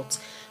 audit report,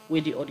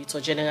 where the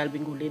Auditor General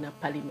Bingolena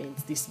Parliament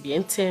this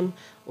BNTM,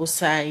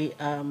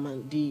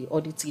 OSAI, the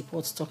audit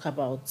reports talk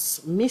about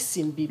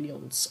missing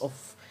billions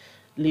of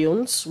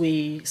loans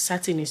where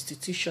certain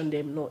institutions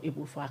them not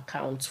able to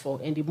account for,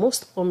 and the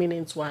most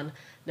prominent one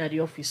that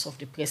the office of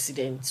the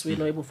president we're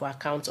not able to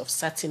account of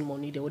certain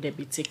money they would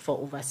be take for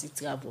overseas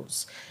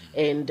travels,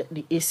 and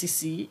the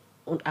ACC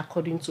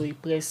according to a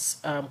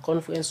press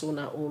conference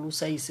owner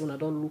Olusa is on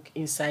don't look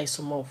inside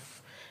some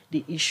of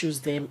the issues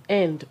them,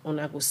 and on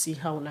go see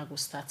how on go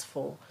start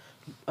for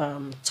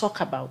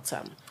talk about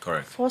them.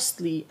 Correct.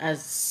 Firstly,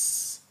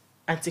 as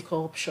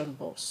anti-corruption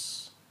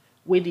boss,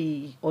 where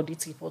the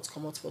audit reports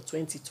come out for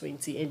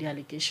 2020 and the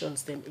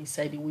allegations them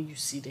inside the way you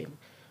see them,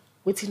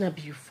 what will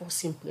be your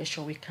first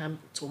impression we come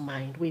to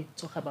mind? We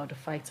talk about the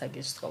fight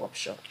against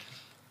corruption.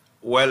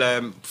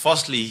 Well,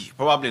 firstly,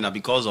 probably not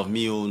because of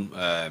me own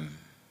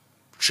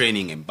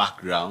training and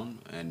background,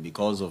 and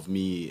because of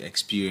me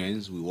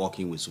experience with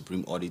working with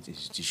supreme audit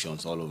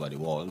institutions all over the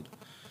world.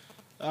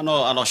 I'm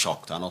not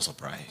shocked. I'm not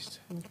surprised.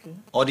 Okay.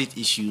 Audit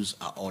issues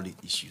are audit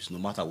issues, no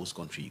matter which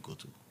country you go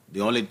to. The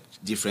only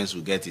difference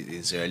we get is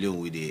in Sierra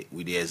Leone,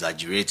 we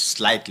exaggerate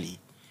slightly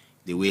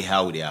the way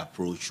how they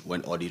approach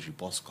when audit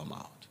reports come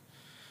out,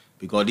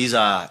 because these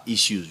are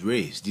issues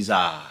raised. These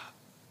are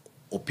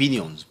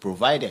opinions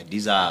provided.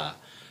 These are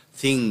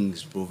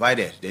things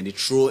provided. Then they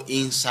throw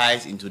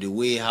insights into the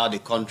way how the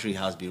country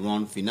has been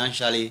run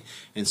financially,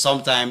 and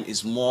sometimes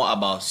it's more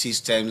about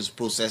systems,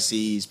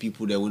 processes,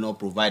 people that will not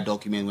provide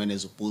documents when they're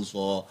supposed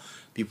for,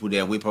 people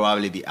that will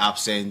probably be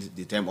absent,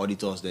 the term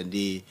auditors, then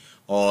they,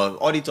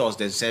 or auditors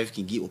themselves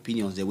can give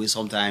opinions that were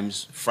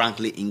sometimes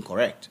frankly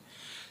incorrect.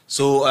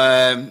 So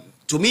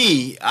to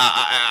me,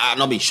 I've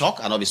not been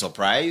shocked, I've not been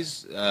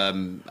surprised.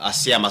 I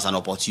see them as an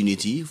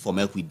opportunity for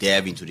me to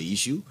delve into the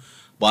issue.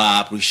 But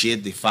I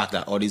appreciate the fact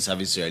that Audit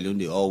Service Sierra Leone,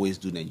 they always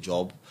do their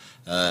job.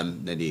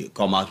 Then they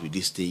come out with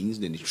these things,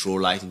 then they throw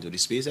light into the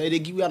space, and they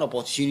give you an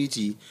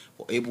opportunity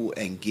for able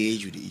to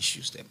engage with the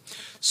issues then.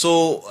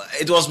 So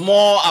it was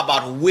more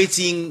about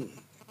waiting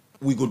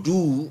we could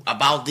do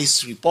about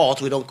this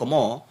report, we don't come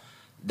on,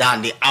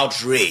 than the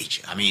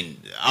outrage. I mean,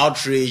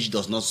 outrage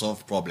does not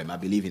solve problem. I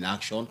believe in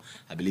action.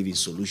 I believe in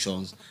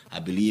solutions. I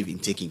believe in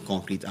taking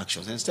concrete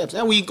actions and steps.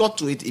 And we got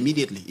to it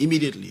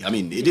immediately. I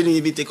mean, it didn't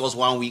even take us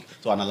 1 week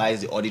to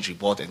analyze the audit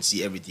report and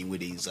see everything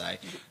with the inside,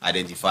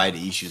 identify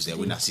the issues that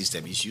were not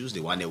system issues,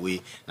 the one that were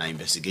not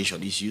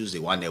investigation issues, the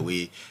one that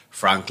were,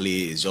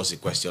 frankly, is just a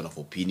question of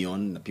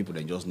opinion. People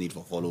that just need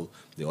to follow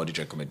the audit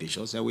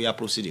recommendations, and we are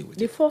proceeding with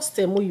it. The first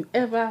time will you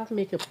ever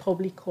make a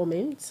public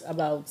comment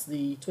about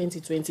the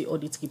 2020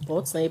 audit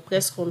reports, now a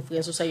press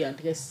conference, so you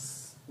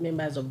address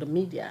members of the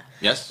media.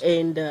 Yes.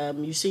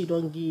 And you say you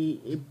don't give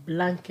a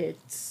blanket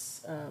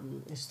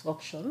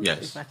instruction,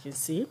 yes, if I can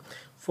say,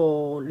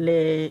 for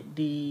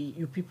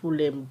you people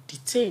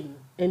detain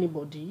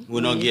anybody.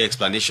 We don't give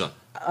explanation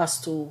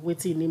as to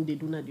what name they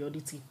do not the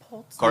audit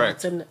report.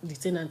 Correct.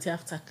 Detain until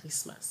after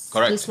Christmas.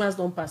 Correct. Christmas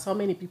don't pass. How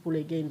many people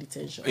again in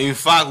detention? In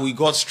fact, we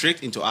got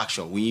straight into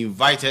action. We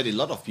invited a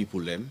lot of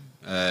people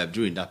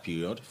during that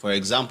period. For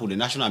example, the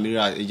National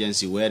Minerals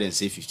Agency, where they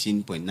say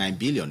 15.9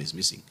 billion is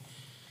missing.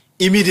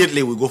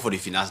 Immediately, we go for the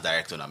finance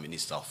director and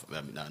minister of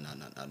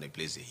the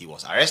place. He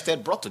was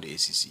arrested, brought to the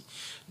ACC.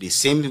 The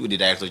same with the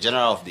director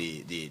general of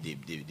the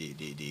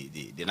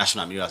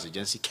National Minerals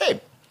Agency came.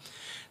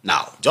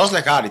 Now, just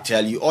like I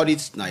tell you,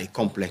 audit's now a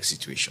complex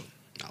situation.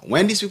 Now,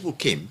 when these people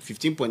came,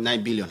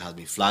 15.9 billion has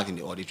been flagged in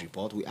the audit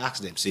report. We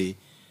asked them, say,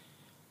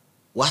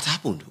 what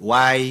happened?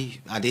 Why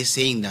are they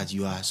saying that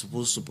you are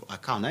supposed to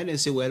account? I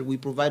didn't say, well, we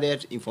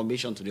provided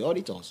information to the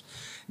auditors.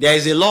 There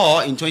is a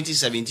law in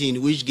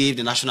 2017 which gave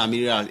the National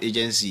Minerals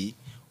Agency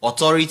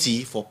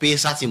authority for pay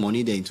certain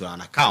money there into an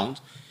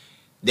account,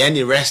 then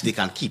the rest they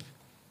can keep.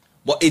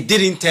 But it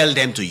didn't tell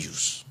them to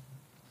use.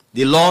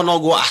 The law not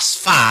go as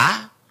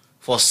far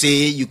for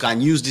say you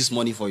can use this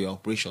money for your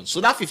operation. So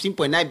that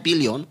 15.9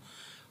 billion,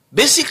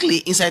 basically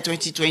inside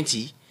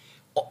 2020,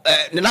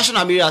 the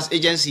National Minerals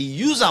Agency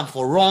use them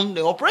for run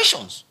the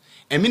operations.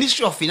 And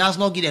Ministry of Finance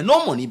not give them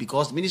no money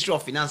because the Ministry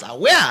of Finance are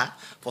aware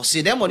for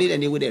say their money then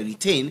they will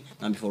retain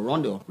and before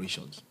run the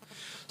operations.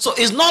 So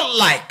it's not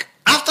like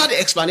after the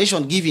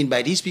explanation given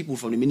by these people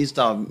from the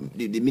Minister of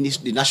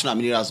the National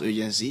Minerals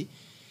Agency,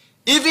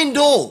 even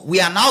though we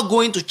are now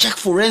going to check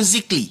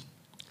forensically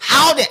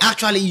how they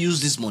actually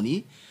use this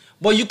money,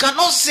 but you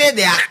cannot say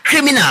they are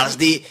criminals,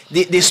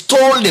 they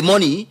stole the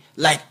money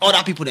like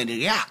other people and they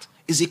react.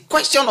 It's a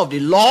question of the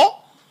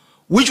law,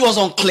 which was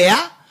unclear,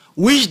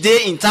 which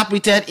they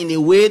interpreted in a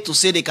way to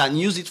say they can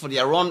use it for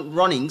their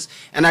runnings.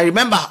 And I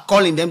remember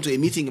calling them to a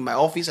meeting in my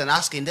office and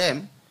asking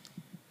them,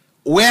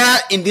 where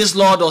in this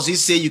law does it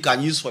say you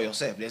can use for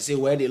yourself? They say,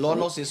 well, the law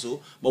not say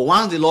so. But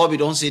once the law we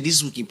don't say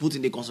this we can put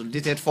in the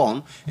consolidated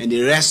form, and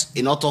the rest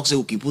in not talk say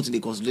we can put in the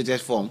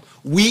consolidated form,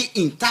 we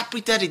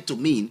interpreted it to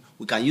mean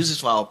we can use it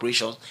for our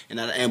operations.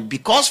 And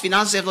because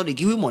finance self not they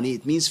give you money,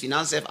 it means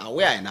finance self are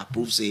aware and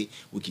approve say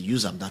we can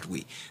use them that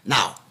way.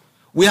 Now,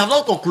 we have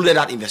not concluded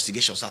that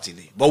investigation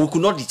certainly, but we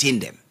could not detain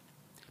them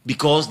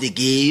because they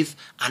gave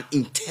an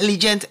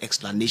intelligent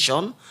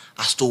explanation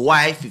as to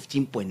why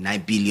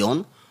 15.9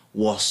 billion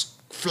was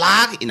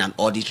flagged in an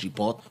audit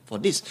report for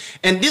this.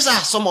 And these are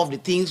some of the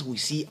things we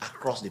see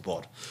across the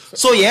board.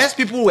 So yes,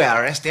 people were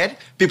arrested,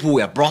 people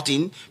were brought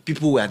in,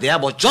 people were there,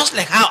 but just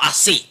like how I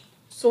say,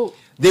 so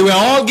they were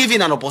all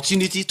given an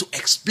opportunity to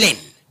explain.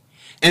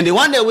 And the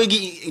one that will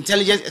give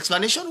intelligent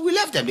explanation, we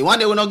left them. The one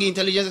that will not give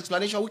intelligent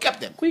explanation, we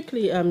kept them.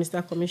 Quickly,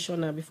 Mr.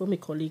 Commissioner, before my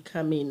colleague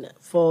come in,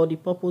 for the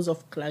purpose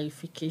of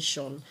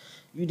clarification,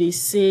 they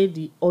say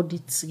the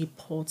audit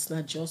reports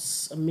not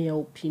just a mere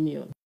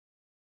opinion.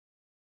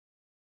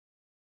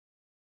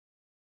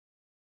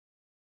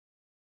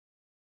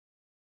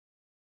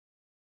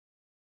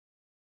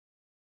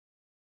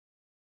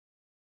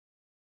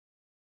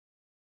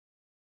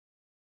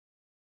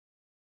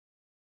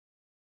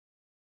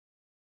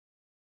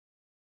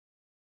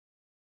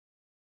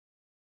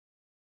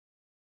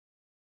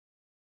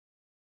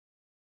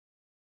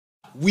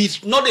 We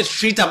not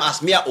treat them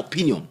as mere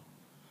opinion.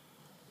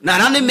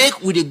 Now,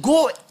 we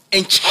go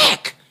and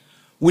check.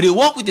 We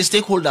work with the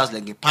stakeholders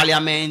like the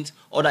parliament,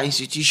 other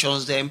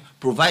institutions, them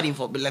providing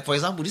for, like for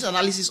example, this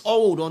analysis.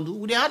 All we don't do,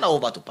 we hand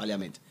over to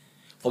parliament.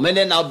 For men,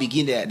 they now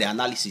begin their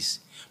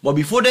analysis. But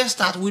before they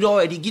start, we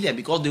already give them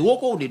because the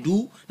work they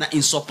do now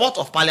in support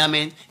of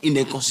parliament in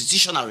the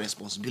constitutional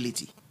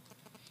responsibility.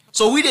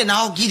 So we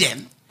now give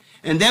them.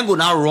 And then go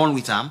now run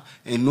with them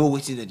and know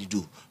what they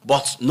do.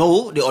 But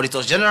no, the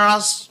Auditor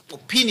General's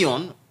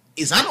opinion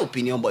is an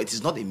opinion, but it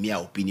is not a mere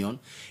opinion.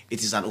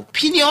 It is an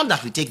opinion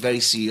that we take very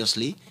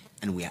seriously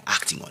and we are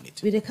acting on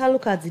it. We can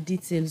look at the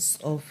details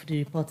of the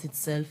report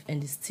itself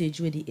and the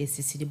stage where the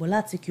ACC, but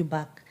let's take you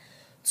back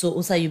to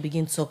also you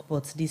begin to talk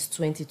about this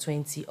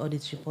 2020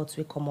 audit report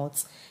will come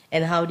out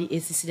and how the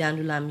ACC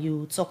handle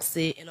you talk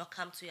say you know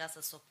come to you as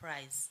a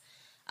surprise.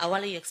 I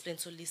want you explain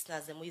to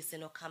listeners and when you say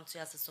no come to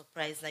you as a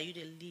surprise. Now you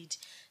the lead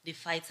the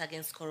fight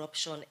against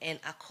corruption, and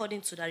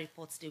according to the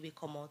reports they will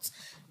come out,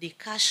 the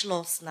cash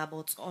loss now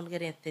about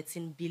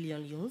 113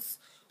 billion euros,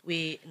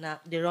 we now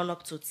they run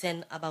up to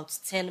about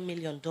 $10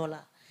 million,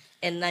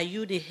 and now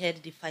you the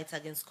head the fight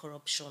against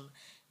corruption.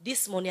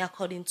 This money,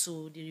 according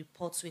to the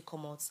reports we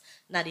come out,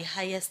 now the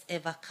highest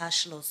ever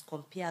cash loss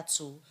compared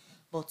to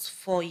about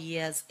 4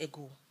 years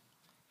ago.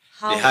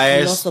 How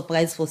is not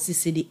surprised for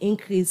CC the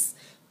increase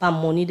per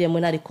money them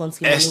when the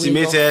country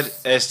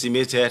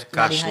estimated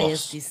cash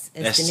loss.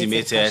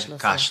 Estimated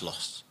cash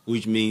loss,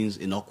 which means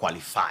not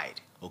qualified.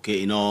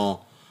 Okay,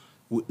 not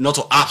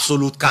to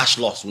absolute cash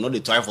loss. We're not the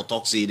time for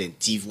talk say then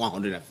thief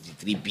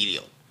 153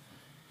 billion.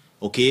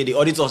 Okay, the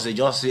auditors they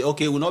just say,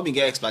 okay, we'll not be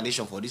getting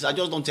explanation for this. I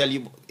just don't tell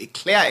you a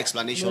clear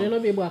explanation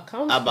not be able to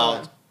account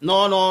about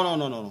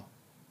no.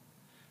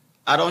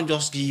 I don't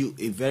just give you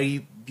a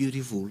very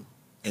beautiful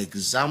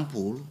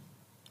example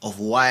of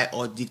why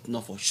audit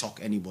not for shock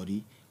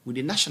anybody with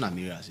the National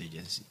Minerals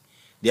Agency.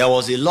 There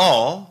was a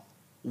law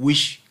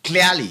which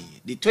clearly,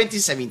 the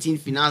 2017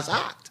 Finance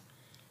Act,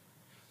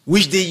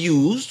 which they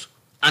used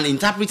and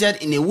interpreted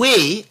in a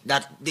way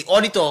that the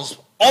auditors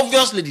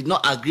obviously did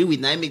not agree with,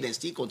 now make them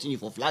still continue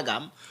for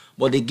flagam,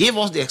 but they gave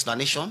us the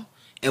explanation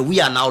and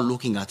we are now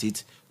looking at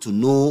it to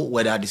know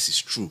whether this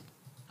is true.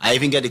 I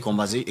even get a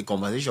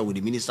conversation with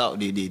the minister,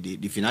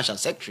 the financial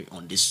secretary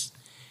on this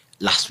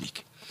last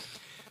week.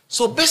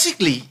 So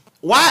basically,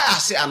 why I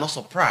say I'm not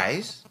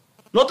surprised,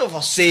 not of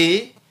us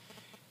say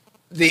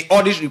the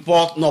audit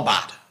report not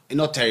bad,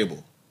 not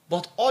terrible,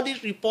 but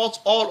audit reports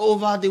all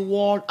over the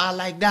world are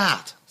like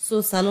that. So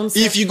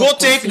if you go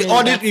take the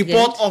audit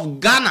report of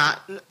Ghana,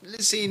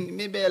 listen,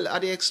 maybe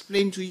I'll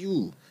explain to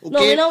you. Okay? No,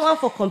 we don't want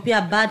to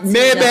compare bad things.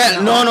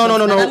 Maybe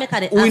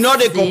no. We know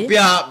they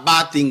compare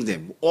bad things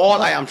them.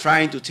 All I am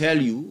trying to tell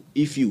you,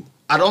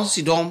 I don't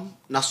sit down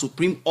na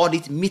Supreme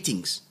Audit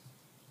meetings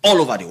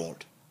all over the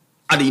world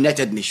at the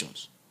United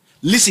Nations.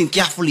 Listen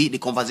carefully the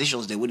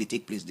conversations the way they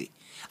take place there.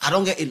 I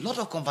don't get a lot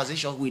of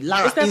conversations with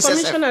Lara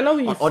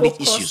on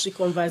audit issues.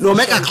 No,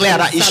 make a clear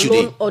that issue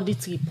there.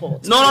 Audit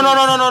report.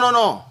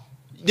 No.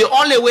 The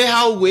only way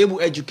how we able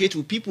to educate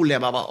with people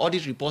about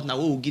audit report now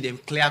we will give them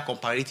clear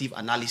comparative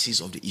analysis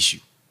of the issue.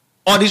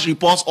 Audit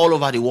reports all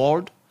over the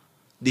world,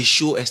 they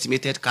show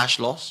estimated cash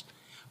loss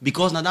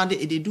because now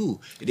they do.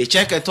 They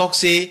check and talk,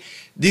 say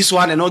this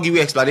one and not give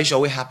you explanation,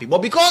 we're happy.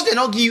 But because they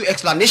not give you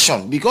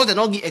explanation,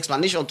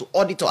 to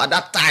auditor at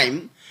that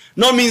time,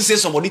 no means say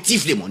somebody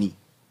thief the money.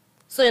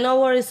 So you're not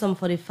worrisome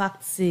for the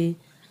fact say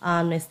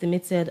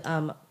estimated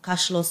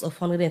cash loss of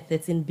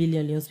 113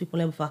 billion. People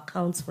never for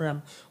accounts for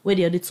them where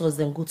the auditors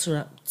then go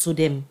to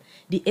them.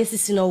 The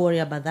ACC not worry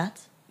about that?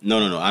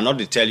 No. I'm not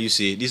to tell you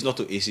say this is not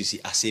to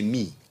ACC. I say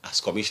me as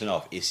commissioner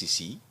of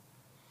ACC,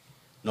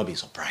 not be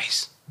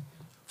surprised.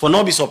 For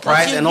not be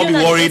surprised and not be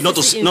worried, not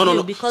to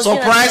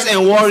surprise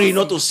and worry,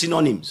 not to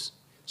synonyms.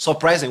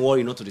 Surprise and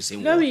worry, not to the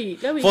same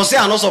word. For say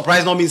I'm not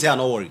surprised, not mean say I'm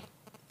not worried.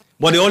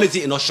 But the only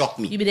thing it not shock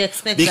me. You be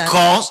expect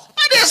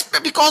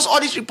because all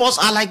these reports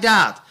are like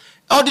that.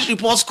 All these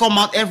reports come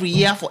out every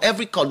year for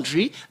every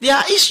country. There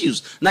are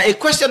issues. Now a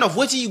question of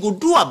what you go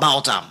do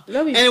about them.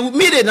 And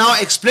me they now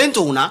explain to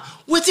una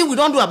what we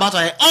don't do about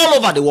it all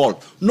over the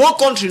world. No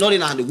country not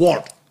in the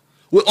world.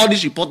 With all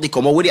these reports, they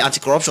come out with the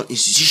anti-corruption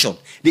institution.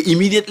 They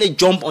immediately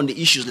jump on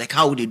the issues like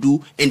how they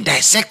do and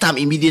dissect them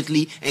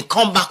immediately and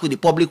come back with the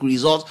public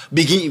results,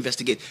 begin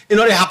investigate. It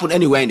not happen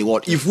anywhere in the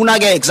world. If we not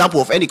get example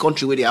of any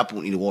country where they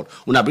happen in the world,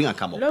 we not bring and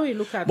come up.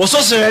 But so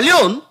Sierra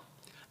Leone,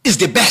 is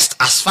the best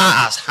as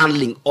far as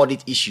handling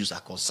audit issues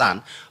are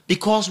concerned,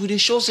 because we dey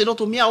show say not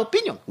to mere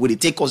opinion, we dey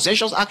take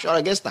conscientious action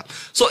against them.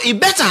 So it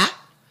better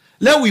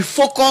let we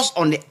focus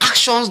on the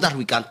actions that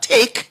we can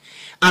take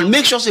and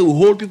make sure say we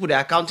hold people they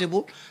are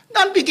accountable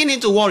than beginning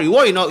to worry.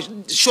 Worry now,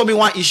 show me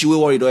one issue we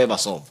worry don't ever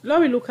solve. Let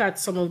me look at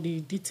some of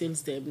the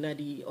details there in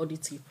the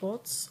audit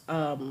reports.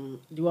 The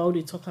one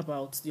they talk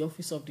about the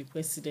Office of the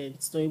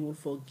President not able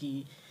for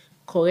the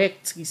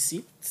correct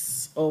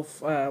receipts of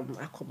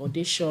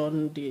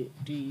accommodation.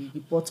 The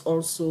report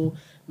also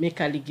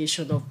make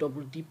allegation of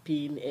double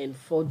dipping and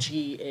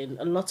 4G and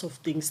a lot of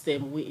things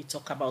them where it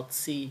talk about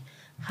say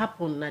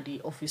happen at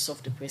the Office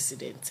of the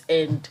President.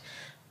 And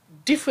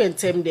different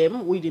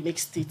them where they make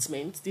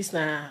statements. This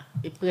now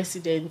a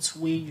president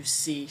where you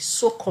say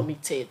so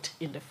committed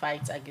in the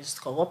fight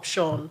against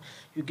corruption.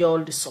 You get all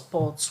the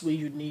supports where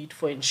you need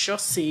for ensure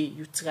say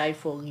you try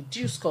for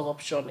reduce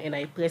corruption, and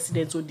a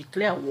president will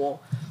declare war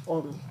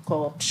on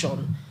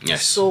corruption.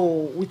 Yes. So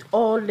with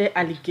all the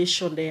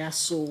allegation there,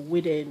 so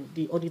within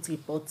the audit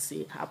report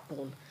say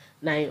happen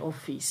now in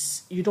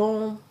office, you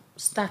don't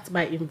start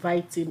by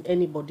inviting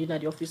anybody in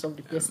the Office of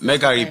the President.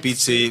 Make I repeat,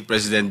 say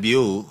President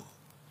Bio,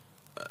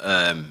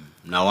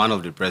 now one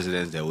of the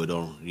presidents that we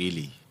don't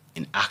really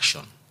in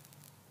action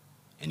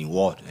and in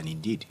word and in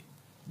deed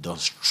don't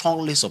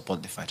strongly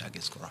support the fight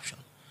against corruption.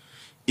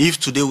 If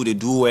today we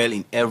do well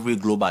in every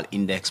global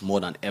index more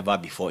than ever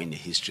before in the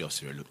history of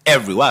Sierra Leone,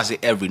 every, why I say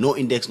every, no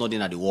index not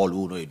in the world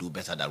will not do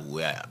better than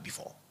we were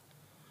before.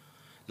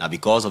 Now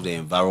because of the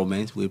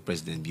environment where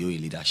President Bio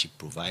leadership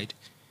provide,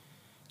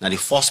 now the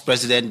first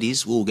president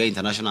this we will get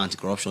International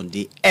Anti-Corruption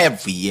Day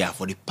every year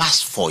for the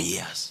past 4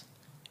 years.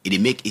 It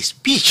make a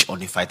speech on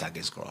the fight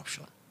against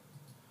corruption.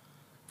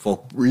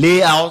 For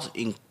layout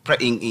in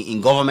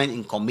government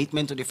in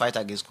commitment to the fight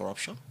against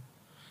corruption,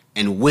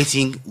 and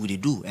waiting what they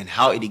do and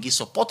how it gives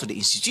support to the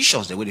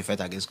institutions that will fight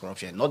against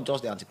corruption, not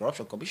just the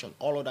Anti-Corruption Commission,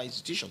 all other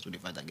institutions will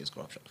fight against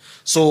corruption.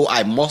 So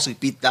I must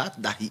repeat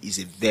that he is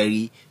a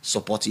very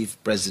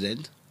supportive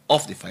president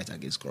of the fight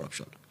against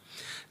corruption.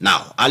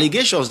 Now,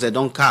 allegations that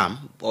don't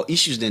come or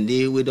issues that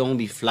they will don't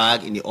be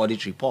flagged in the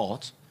audit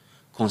report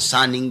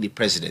concerning the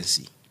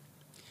presidency.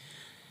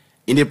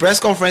 In the press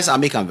conference, I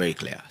make them very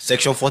clear.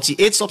 Section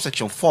 48,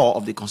 subsection 4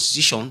 of the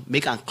Constitution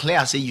make them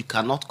clear, say you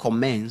cannot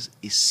commence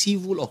a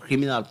civil or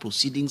criminal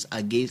proceedings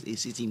against a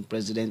sitting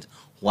president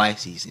while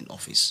he is in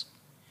office.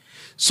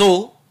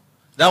 So,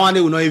 that one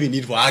they will not even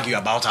need to argue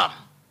about him.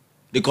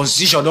 The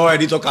Constitution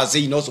already talk and say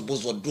you're not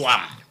supposed to do him.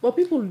 But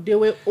people, they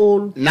were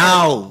all...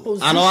 Now,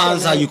 I don't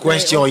answer your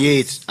question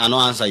yet. I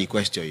don't answer your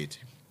question yet.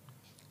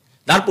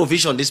 That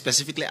provision, they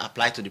specifically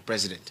apply to the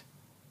president.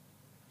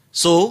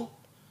 So,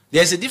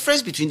 there's a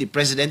difference between the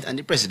president and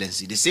the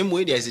presidency. The same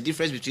way there is a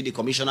difference between the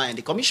commissioner and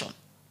the commission.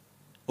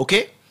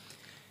 Okay?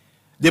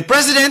 The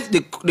president,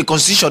 the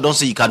Constitution don't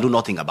say you can do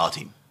nothing about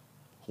him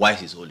while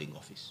he's holding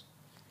office.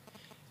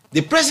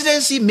 The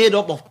presidency made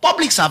up of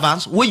public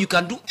servants where you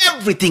can do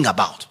everything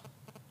about.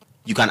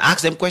 You can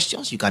ask them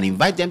questions, you can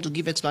invite them to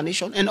give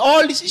explanation, and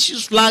all these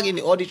issues flagged in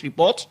the audit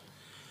report.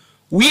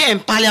 We in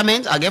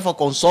Parliament, again for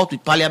consult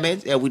with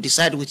Parliament, and we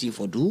decide what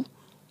for do.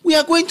 We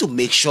are going to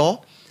make sure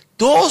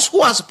those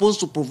who are supposed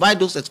to provide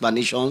those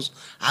explanations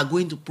are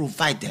going to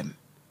provide them.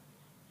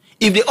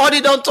 If the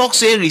audit don't talk,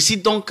 say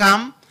receipt don't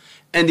come,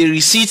 and the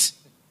receipts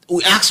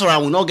we ask for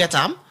and we not get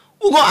them,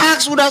 we go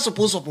ask who are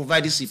supposed to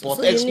provide this report.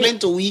 So explain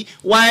to we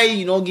why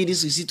you not give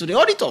this receipt to the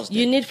auditors.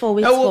 You need for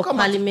wait for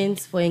Parliament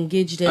for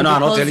engage them. No,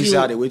 I'm not telling you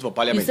how they wait for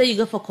Parliament. You say you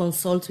go for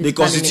consult with the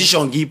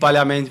Constitution give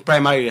Parliament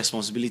primary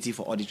responsibility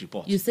for audit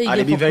report. You say you and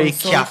go be for very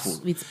consult careful.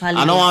 with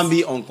Parliament. I don't want to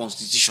be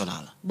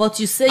unconstitutional. But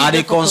you say you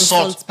they go for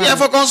consult. Yeah,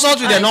 for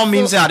consult with them not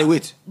mean say they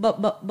wait.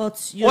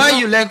 But you why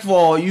you like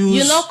for use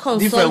you not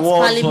consult different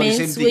words for the Parliament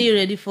same thing? where you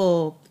ready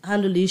for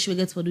handle the issue we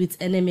get for do with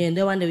enemy, and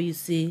the one that you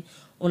say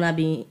on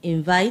be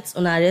invite,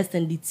 on arrest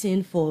and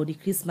detain for the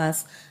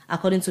Christmas,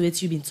 according to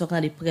what you've been talking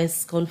at the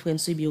press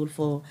conference we be able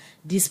for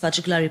this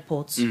particular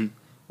report.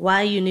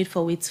 Why you need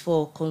for wait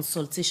for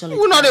consultation?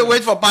 We not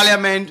wait for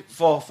Parliament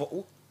for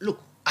look,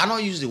 I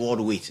don't use the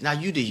word wait. Now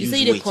you they use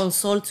say you wait.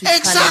 Consult with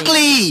exactly.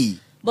 Parliament.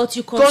 But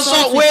you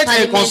consult with wait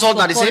Parliament and consult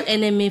at the for same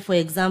enemy, for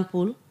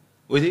example.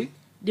 Wait it?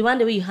 The one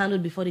that you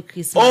handled before the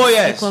Christmas. Oh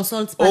yes. You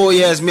consult oh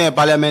yes, me and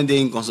Parliament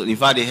they consult. In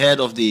fact, the head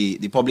of the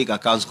Public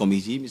Accounts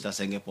Committee, Mr.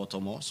 Sengepo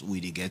Thomas, we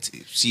they get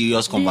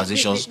serious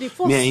conversations. Me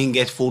and him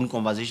get phone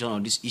conversation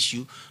on this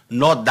issue.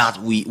 Not that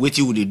we wait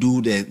till they do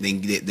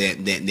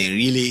they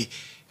really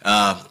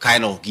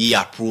kind of give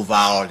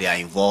approval, they are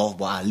involved,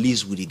 but at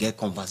least we get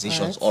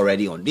conversations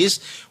already on this.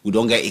 We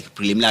don't get a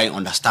preliminary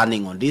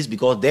understanding on this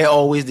because they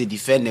always they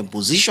defend their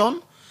position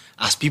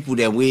as people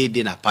that way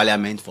in a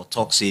Parliament for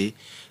talk say,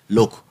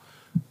 look.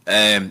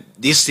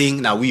 This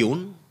thing that we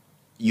own,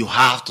 you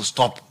have to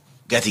stop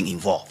getting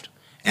involved.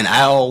 And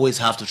I always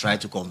have to try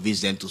to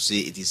convince them to say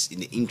it is in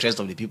the interest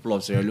of the people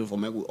of Sierra Leone for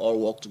me we all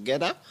work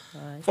together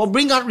for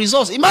bring out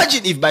results.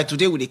 Imagine if by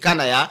today with the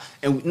Canada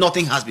and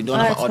nothing has been done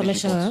about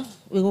audit reports.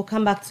 We will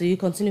come back to you.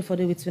 Continue for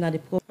the between at the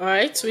program. All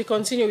right, we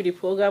continue with the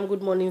program.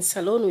 Good morning,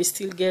 Salon. We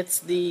still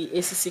get the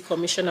ACC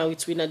Commissioner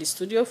with at the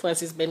studio,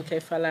 Francis Ben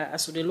Kaifala,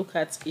 as we look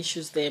at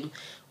issues them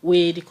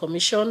where the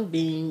commission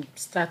being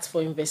start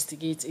for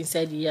investigate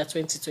inside the year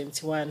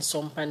 2021.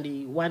 Some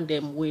pandy one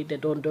them way they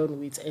don't done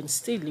with, and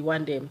still the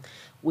one them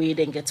way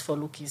then get for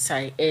look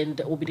inside. And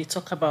we'll be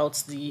talk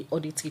about the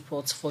audit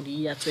reports for the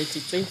year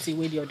 2020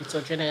 where the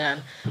Auditor General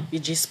the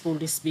just pull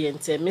this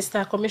BNT.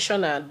 Mr.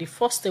 Commissioner, the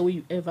first way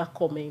you ever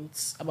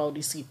comment about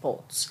this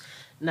report.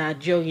 Now,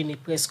 during a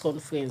press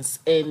conference,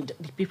 and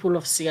the people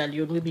of Sierra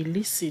Leone will be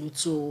listening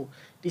to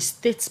the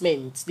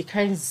statements, the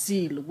kind of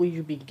zeal where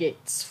you be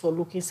get for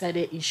looking inside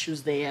the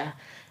issues there.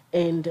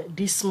 And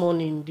this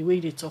morning, the way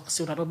they talk,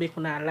 so that don't make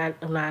an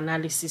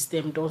analysis,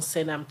 them don't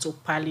send them to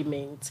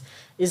Parliament.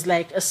 It's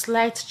like a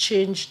slight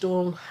change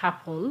don't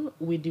happen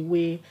with the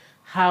way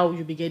how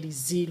you be get the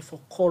zeal for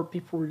call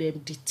people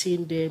them,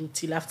 detain them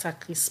till after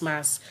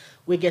Christmas.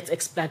 We get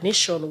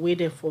explanation where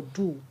they for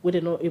do, where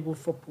they're not able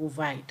for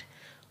provide.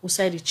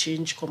 Outside the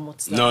change come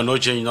out now. No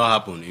change not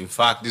happen. In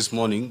fact, this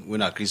morning,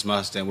 when at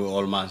Christmas time, we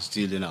all man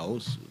still in our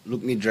house.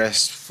 Look me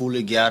dressed,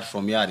 fully geared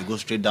from here. They go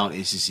straight down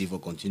ACC for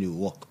continued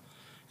work.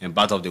 And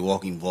part of the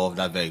work involved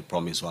that very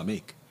promise I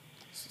make.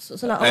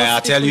 So now I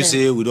tell you,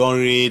 say, we don't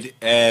read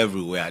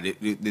everywhere.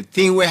 The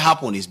thing will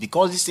happen is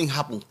because this thing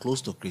happened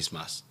close to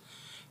Christmas,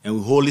 and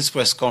we hold this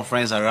press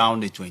conference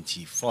around the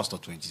 21st or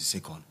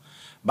 22nd.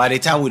 By the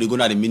time we go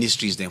to the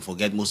ministries, then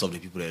forget most of the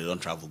people that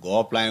don't travel. Go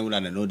applying with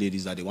and they know they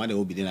is that the one they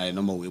will be there and the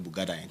number we will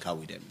gather and car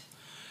with them.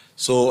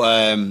 So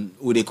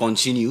we they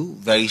continue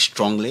very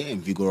strongly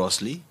and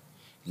vigorously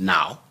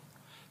now.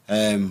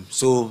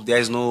 So there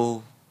is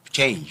no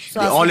change. So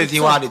the only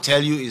thing I have to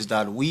tell you is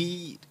that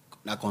we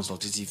are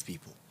consultative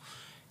people,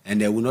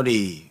 and they will not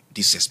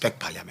disrespect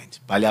Parliament.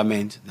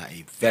 Parliament is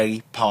a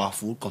very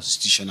powerful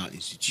constitutional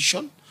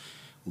institution.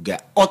 We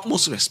get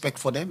utmost respect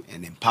for them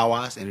and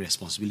empowers and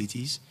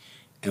responsibilities.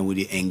 And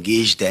we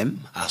engage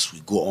them as we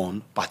go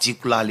on,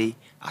 particularly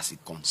as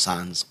it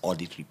concerns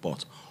audit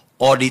reports.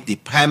 Audit, the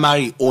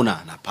primary owner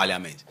in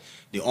Parliament.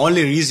 The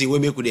only reason we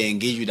make they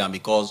engage with them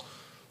because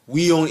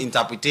we own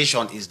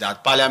interpretation is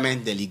that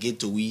Parliament delegate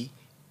to we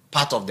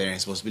part of their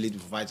responsibility to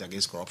fight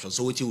against corruption.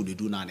 So what you would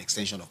do now an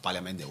extension of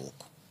Parliament they work.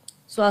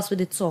 So as we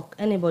the talk,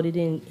 anybody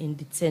in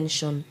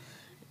detention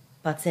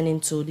pertaining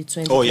to the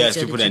 2020? Oh yes,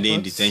 people that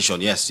in detention.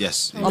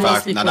 Yes. In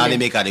fact, now they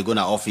make they go to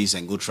office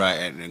and go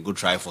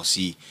try for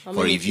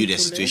review the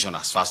situation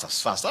as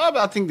fast.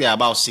 I think there are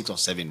about 6 or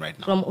 7 right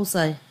now. From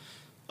Usai?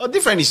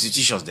 Different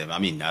institutions them. I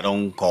mean, I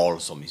don't call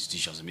some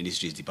institutions,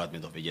 ministries,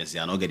 department of agency.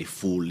 I don't get a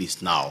full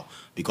list now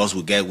because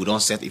we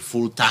don't set a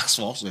full task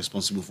force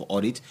responsible for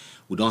audit.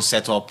 We don't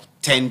set up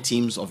 10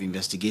 teams of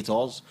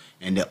investigators,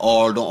 and they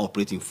all don't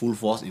operate in full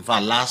force. In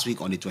fact, last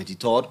week on the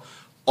 23rd,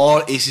 all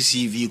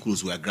ACC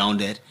vehicles were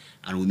grounded,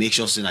 and we make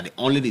sure so that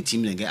only the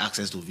team can get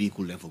access to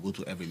vehicle and for go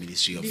to every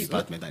ministry of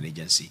department and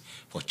agency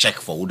for check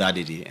for who that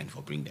did it and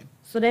for bring them.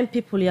 So then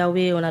people are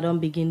away when I don't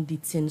begin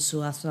detain,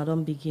 so as soon as I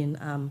don't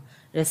begin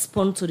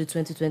respond to the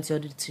 2020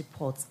 audit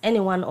reports. Any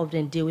one of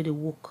them deal with the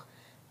work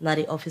now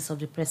the office of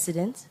the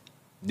president?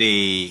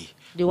 I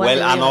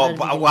know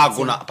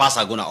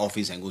I'm gonna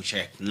office and go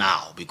check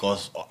now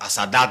because as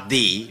at that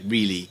day,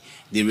 really,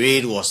 the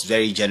raid was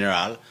very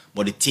general,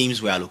 but the teams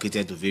were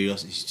allocated to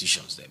various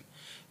institutions then.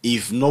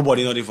 If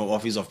nobody not from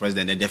office of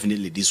president, then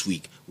definitely this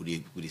week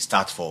we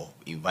start for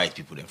invite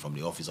people then from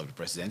the office of the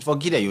president for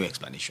give them your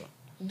explanation.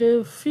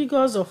 The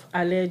figures of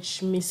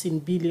alleged missing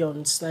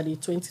billions na the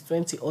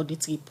 2020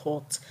 audit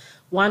report,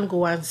 one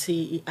go and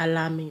say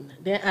alarming.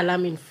 They're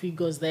alarming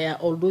figures there,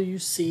 although you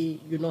say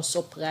you're not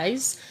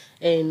surprised,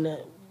 and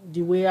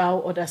the way how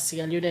other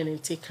Sierra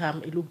Leoneans take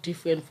them, it look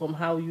different from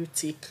how you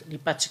take the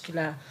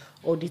particular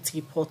audit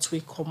report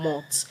we come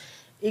out.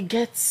 It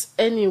gets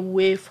any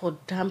way for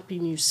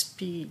damping your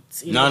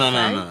spirit.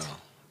 No.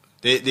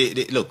 They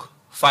look,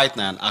 fight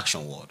now an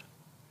action word.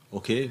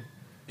 Okay?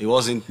 It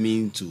wasn't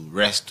mean to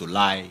rest, to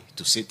lie,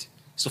 to sit.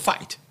 It's to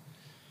fight.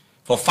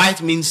 For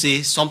fight means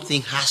say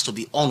something has to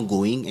be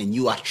ongoing and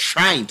you are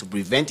trying to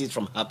prevent it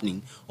from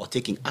happening or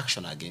taking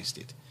action against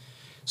it.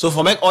 So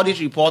for make audit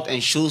report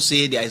and show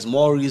say there is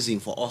more reason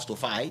for us to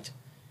fight,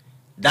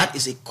 that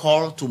is a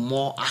call to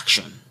more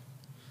action.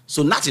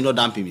 So nothing not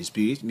damping my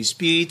spirit. My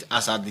spirit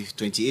as at the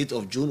 28th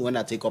of June when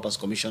I take up as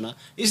commissioner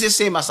is the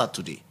same as at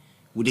today.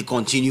 We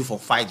continue for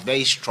fight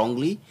very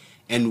strongly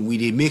and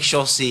we make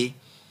sure say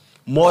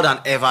more than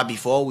ever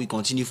before we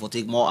continue for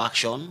take more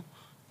action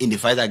in the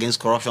fight against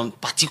corruption,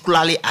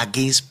 particularly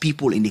against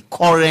people in the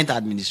current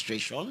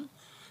administration.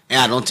 And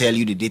I don't tell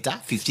you the data,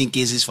 15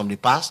 cases from the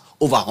past,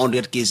 over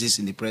 100 cases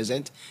in the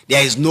present.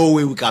 There is no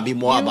way we can be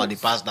more about the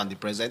past than the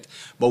present.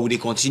 But we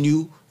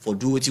continue for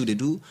do what they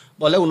do.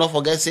 But let us not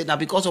forget, say, now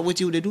because of what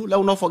they do, let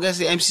us not forget,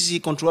 the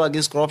MCC control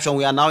against corruption,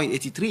 we are now in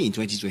 83 in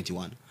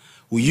 2021.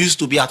 We used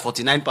to be at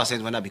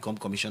 49% when I become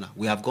commissioner.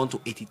 We have gone to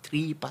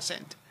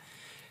 83%.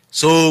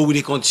 So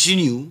we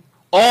continue.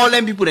 All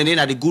them people, and then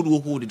are the good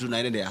work who they do,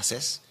 now they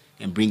assess.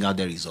 and bring out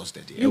the results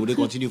that they will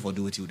continue for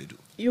do what they do.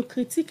 You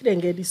critique then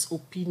get this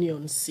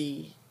opinion,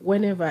 say,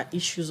 whenever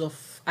issues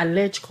of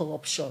alleged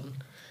corruption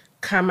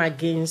come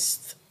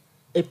against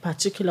a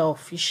particular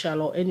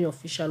official or any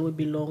official who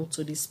belong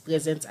to this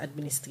present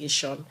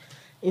administration,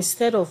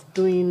 instead of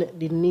doing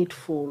the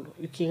needful,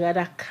 you can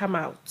rather come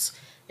out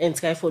and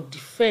try to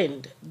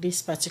defend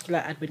this particular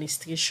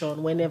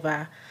administration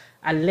whenever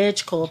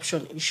alleged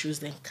corruption issues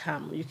then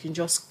come. You can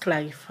just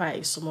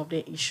clarify some of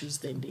the issues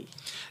then they.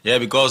 Yeah,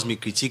 because me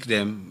critique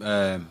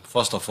them,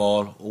 first of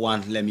all,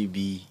 one, let me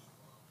be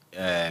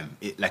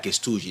like a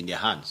stooge in their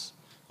hands.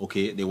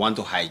 Okay, they want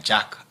to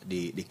hijack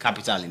the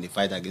capital in the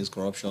fight against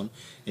corruption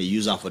and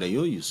use them for their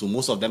own use. So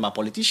most of them are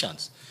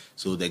politicians.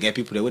 So they get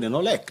people they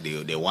don't like.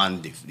 They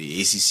want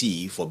the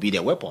ACC forbid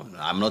a weapon.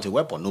 I'm not a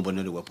weapon. Nobody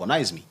knows to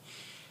weaponize me.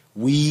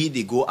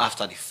 They go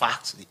after the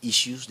facts, the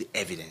issues, the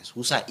evidence.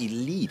 Who's a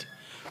lead?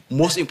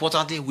 Most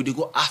importantly, they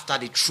go after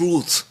the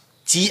truth.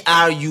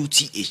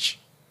 TRUTH.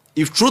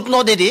 If truth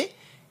not there,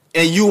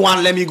 and you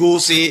want let me go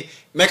say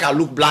make her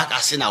look black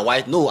as in a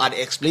white. No, I'd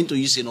explain to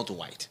you say not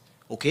white.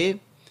 Okay?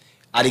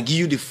 I give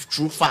you the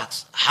true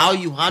facts. How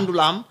you handle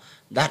them,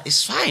 that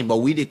is fine.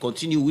 But they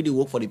continue, they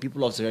work for the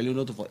people of Sierra Leone,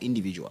 not for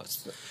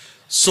individuals.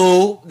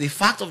 So the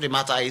fact of the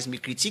matter is, we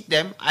critique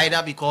them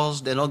either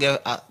because they don't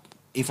get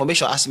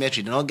information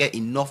asymmetry, they don't get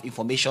enough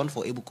information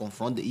for able to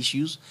confront the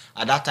issues.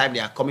 At that time, they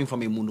are coming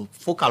from a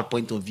monofocal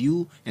point of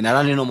view, and I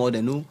don't know more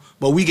than know.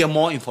 But we get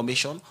more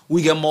information,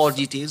 we get more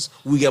details,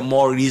 we get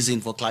more reason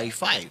for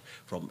clarifying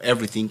from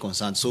everything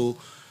concerned. So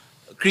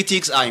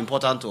critics are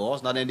important to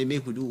us, now then they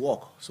make we do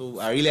work. So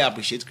I really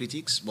appreciate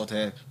critics, but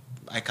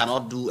I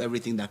cannot do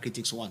everything that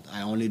critics want.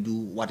 I only do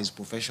what is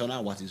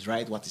professional, what is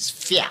right, what is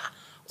fair,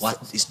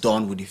 what is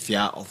done with the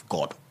fear of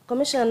God.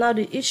 Commissioner, now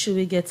the issue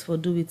we get for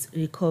do with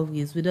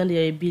recoveries, we don't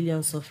hear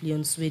billions of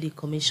leons where the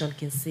commission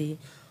can say,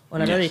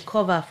 when I don't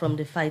recover from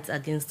the fight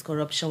against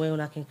corruption,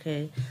 where I can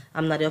carry,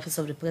 I'm not the office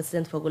of the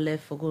president for go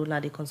left, for go now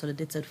the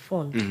consolidated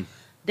fund. Mm-hmm.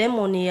 Them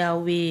money are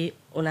way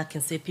I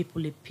can say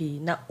people they pay.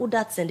 Now, who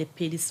that send they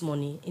pay this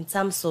money in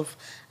terms of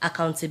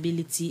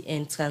accountability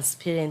and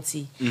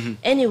transparency? Mm-hmm.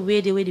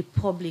 Anyway, the way the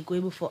public go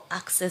able for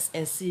access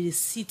and see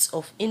receipts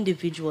of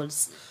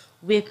individuals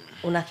where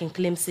can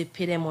claim say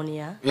pay their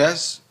money.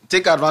 Yes,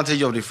 take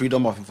advantage of the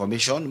freedom of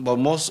information, but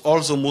most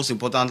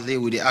importantly,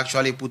 will they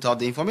actually put out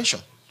the information?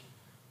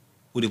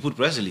 Will they put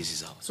press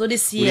releases out? So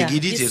this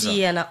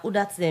year, now who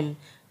that them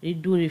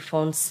do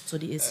refunds to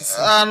the ACC?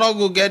 I'm not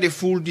going to get the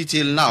full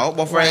detail now,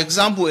 but for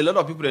example, a lot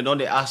of people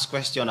they ask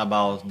question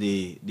about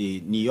the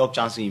New York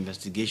Chancery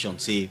investigation,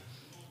 say,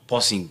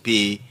 person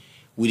pay,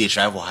 will they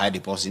try to hide the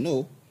person?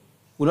 No,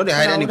 we don't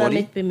hide anybody.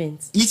 Make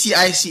payments.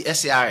 ETIC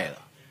SARL,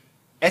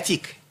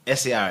 Ethic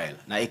SARL,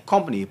 now a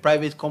company, a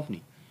private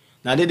company.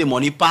 Now the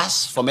money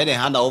pass from where they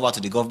hand over to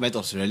the government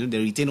of Sierra Leone, they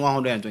retain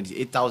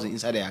 128,000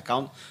 inside their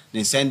account,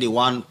 then send the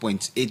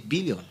 1.8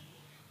 billion.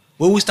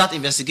 When we start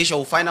investigation,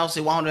 we'll find out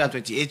say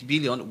 128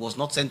 billion was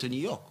not sent to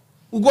New York.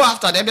 We go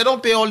after them. They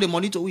don't pay all the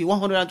money to we.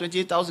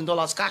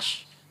 $128,000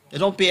 cash. They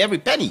don't pay every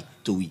penny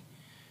to we.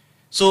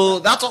 So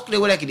that's all the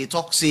way like they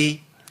talk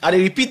say. And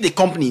they repeat the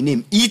company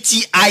name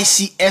ETICSARL.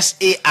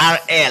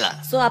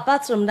 So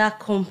apart from that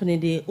company,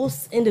 the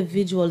us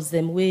individuals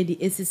them where the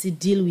ACC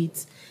deal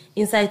with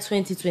inside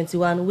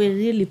 2021, we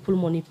really pull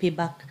money pay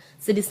back.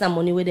 So this is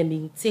money where they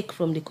being take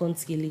from the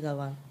country legal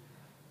one.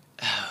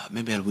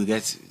 Maybe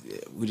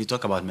we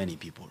talk about many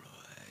people.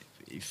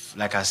 If,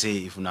 like I say,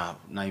 if now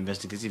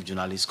investigative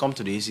journalists come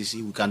to the ACC,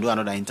 we can do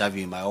another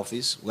interview in my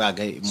office where I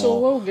get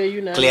more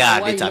clear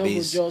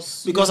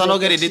database. Because I don't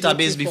get a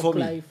database before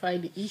me. Clarify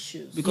the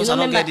issues. Because I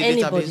don't get the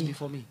database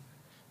before me.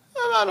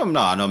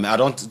 I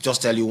don't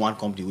just tell you one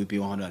company we pay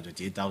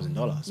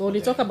 $128,000. But they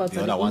talk about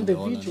the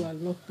individual,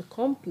 not the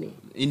company.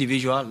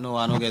 Individual? No,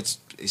 I don't get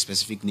a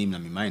specific name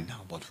in my mind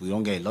now. But we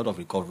don't get a lot of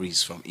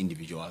recoveries from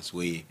individuals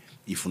where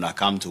if we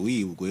come to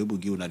we go able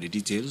to give the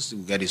details,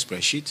 we get a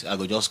spreadsheet. I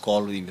go just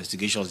call the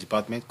investigations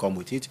department, come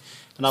with it,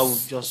 and I will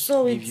just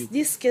give you.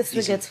 This case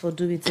we get for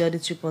do with the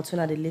audit report,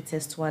 one of the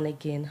latest one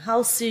again.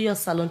 How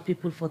serious salon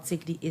people for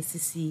take the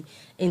ACC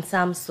in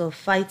terms of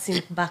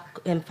fighting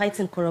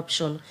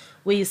corruption?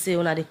 Where you say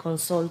on the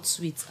consult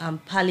with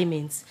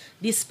parliaments.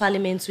 This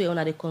parliament where on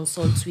the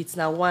consult with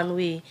now one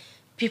way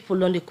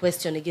people on the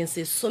question again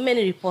say so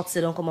many reports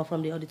they don't come up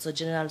from the Auditor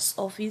General's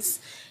office.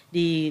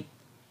 The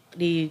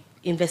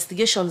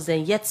investigations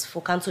then yet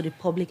for come to the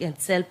public and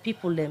tell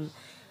people them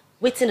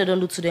waiting they don't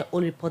do to their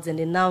old reports and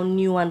they now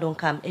new one don't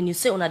come and you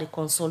say on the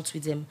consult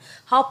with them.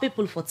 How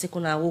people for take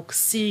on our work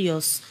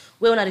serious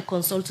where on the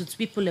consult with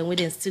people and where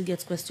they still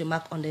get question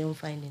mark on their own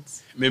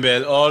findings.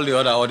 Maybe all the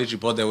other audit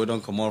reports that we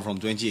don't come out from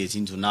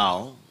 2018 to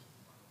now,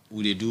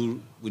 we do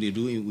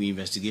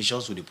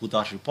investigations, we put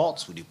out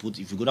reports,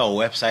 if you go to our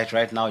website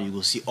right now, you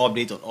will see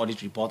update on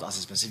audit report as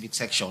a specific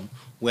section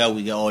where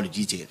we get all the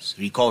details,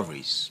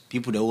 recoveries,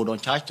 people that don't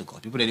charge to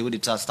court, people that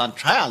would stand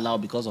trial now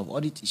because of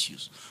audit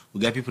issues. We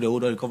get people that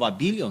would recover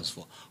billions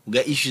for. We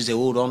get issues that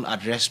we don't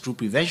address through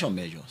prevention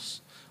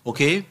measures.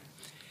 Okay?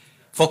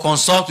 For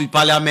consult with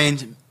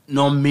parliament,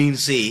 no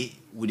means say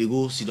we dey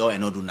go sit down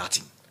and not do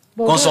nothing.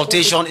 But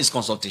Consultation is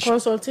consultation.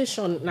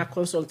 Consultation, not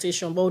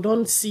consultation, but we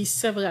don't see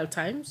several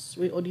times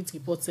where audit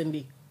reports and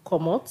they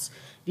come out.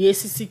 The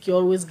ACC can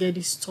always get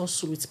this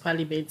tussle with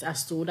Parliament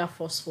as to that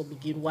first for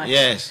begin watch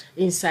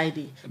inside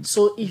it.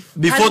 So if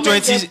before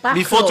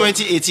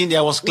 2018,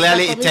 there was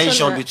clearly a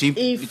tension between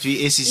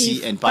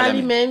ACC and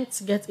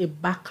Parliament get a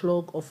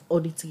backlog of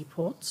audit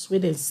reports where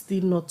they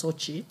still not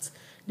touch it,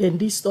 then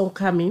this don't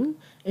come in,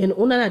 and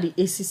only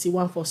the ACC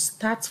one for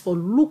start for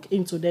look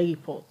into their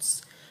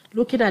reports.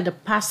 Looking at the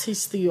past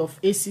history of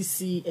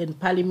ACC and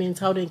Parliament,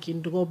 how they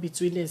can draw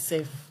between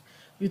themselves.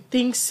 You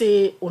think,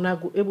 say, una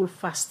go able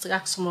fast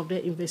track some of their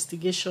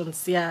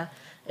investigations here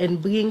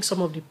and bring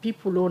some of the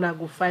people una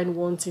go find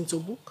wanting to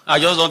book? I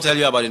just don't tell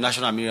you about the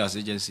National Minerals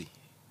Agency.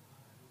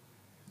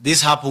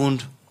 This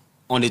happened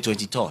on the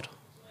 23rd.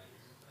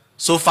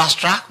 So fast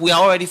track, we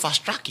are already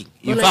fast tracking.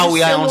 In fact,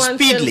 we are on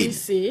speed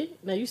lane.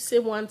 Now you say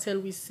one tell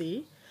we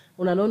say,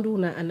 una don't do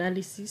una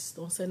analysis,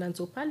 don't send them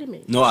to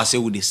Parliament. No, I say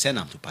we they send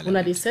them to Parliament.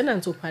 Una they send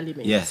them to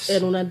Parliament. Yes.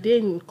 And una they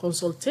in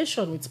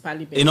consultation with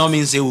Parliament. It not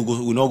mean say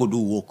we not go do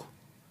work.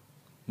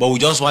 But we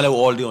just want to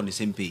all be on the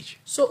same page.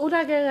 So would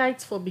I get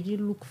right for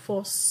begin look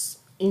first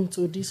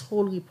into this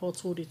whole report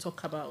what they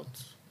talk about?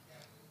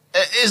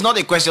 It's not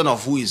a question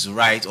of who is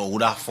right or who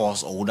that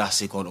first or who that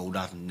second or who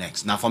that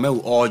next. Now for me, we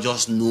all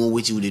just know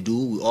what they do.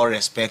 We all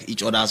respect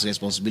each other's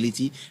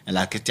responsibility. And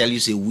like I tell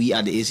you, say we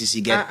at the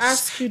ACC get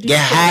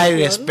high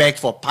respect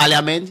for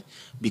Parliament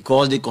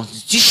because the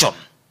Constitution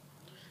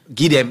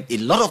give them a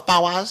lot of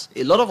powers,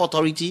 a lot of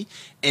authority,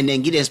 and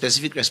then give them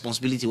specific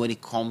responsibility when it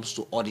comes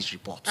to audit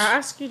reports. I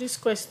ask you this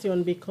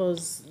question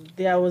because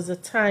there was a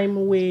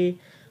time where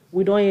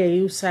we don't hear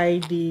you say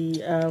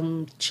the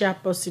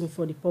chairperson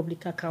for the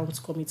Public Accounts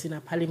Committee in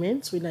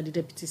Parliament, when the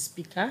Deputy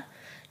Speaker,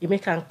 he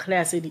make it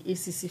clear say the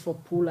ACC for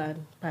pull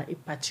and a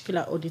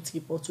particular audit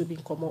report will be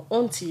common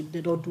until they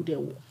don't do their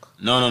work.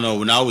 No.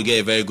 Now we get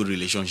a very good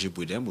relationship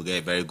with them. We get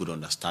a very good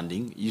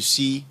understanding. You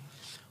see,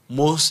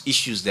 most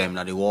issues them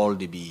in the world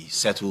they be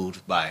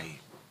settled by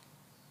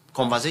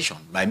conversation,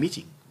 by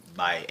meeting,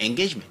 by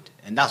engagement,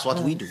 and that's what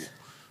we do.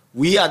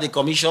 We at the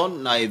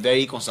commission, now a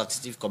very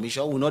consultative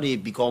commission, we know they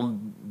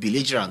become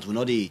belligerent. We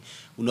know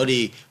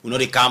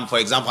they come, for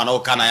example, and how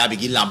can I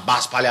begin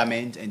lambast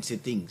Parliament and say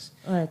things.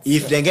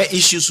 If they get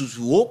issues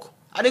to work,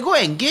 and they go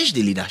engage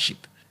the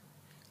leadership.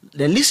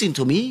 Then listen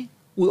to me.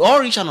 We all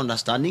reach an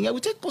understanding and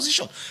we take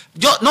position.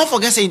 Just not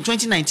forget, say in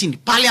 2019,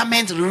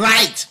 Parliament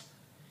right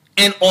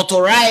and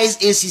authorize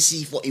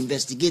ACC for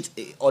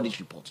investigate audit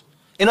report.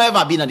 It not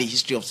ever been in the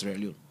history of Sierra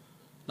Leone.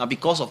 Now,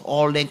 because of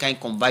all that kind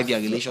of convivial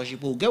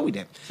relationship, we'll get with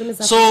them.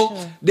 So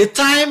the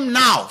time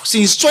now,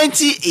 since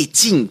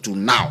 2018 to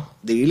now,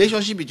 the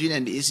relationship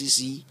between the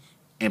ACC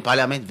and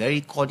Parliament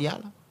very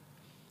cordial.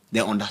 They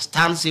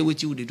understand, say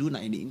what you they do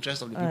in the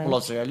interest of the people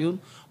of Sierra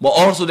Leone, but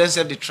also they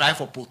say they try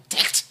for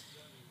protect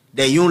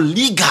their own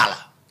legal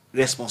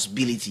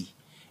responsibility.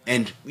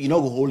 And you know,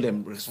 we hold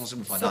them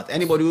responsible for that.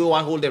 Anybody who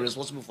want to hold them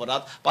responsible for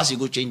that, pass you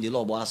go change the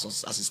law. But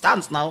as it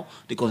stands now,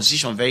 the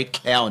constitution very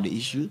clear on the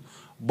issue.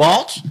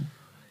 But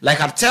like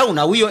I tell you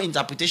now, your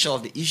interpretation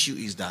of the issue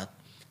is that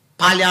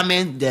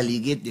Parliament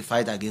delegate the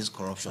fight against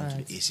corruption to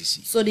the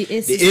ACC. So the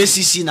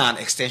ACC now an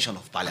extension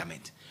of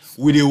Parliament.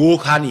 We they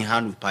work hand in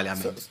hand with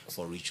Parliament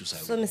for reach.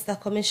 So, Mr.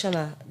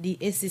 Commissioner, the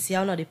ACC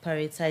how not they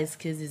prioritize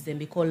cases then,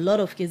 because a lot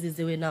of cases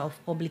they were now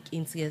of public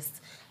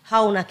interest.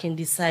 How una can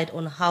decide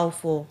on how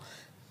for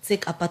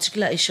take a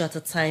particular issue at a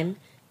time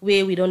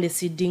where we don't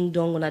see ding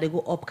dong when they go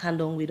up can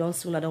down, we don't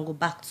see when they don't go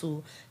back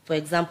to, for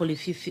example, the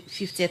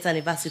 50th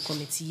anniversary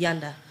committee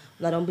yonder.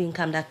 We don't bring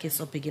that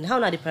case up again. How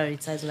not they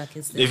prioritize that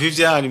case? The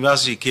 50th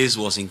anniversary case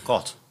was in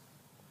court.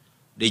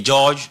 The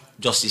judge,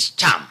 Justice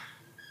Cham,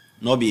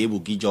 not be able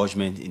to give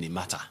judgment in the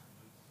matter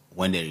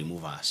when they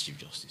remove her as Chief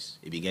Justice.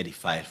 He be get the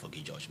file for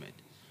give judgment.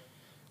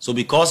 So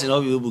because he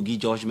not be able to give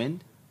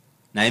judgment,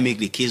 now he make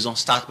the case don't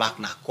start back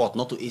na court,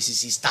 not to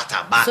ACC start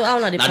her back. So how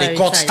now the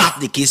court start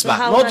the case back.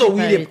 Not to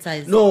we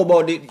no,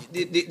 but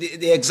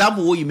the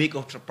example where you make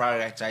of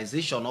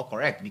prioritization not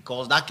correct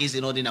because that case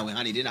they not in our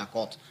hand, it in a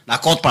court. Now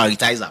court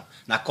prioritize them.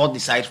 Now court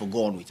decide for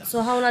go on with them.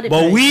 So how not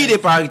but we they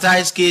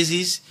prioritize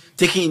cases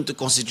taking into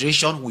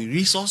consideration with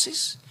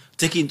resources,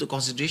 taking into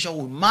consideration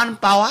with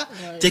manpower,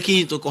 taking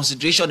into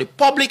consideration the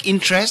public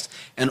interest,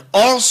 and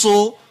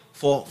also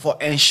for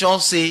ensure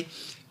say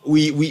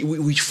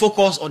we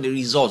focus on the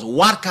results.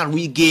 What can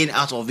we gain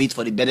out of it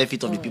for the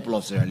benefit of the people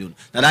of Sierra Leone?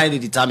 Now that is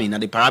determined,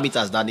 and the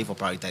parameters that need for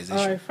prioritization.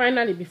 All right,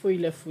 finally, before you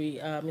left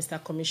with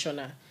Mr.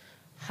 Commissioner,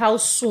 how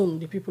soon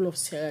the people of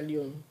Sierra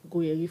Leone go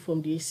away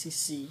from the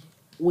ACC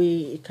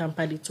where it can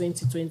the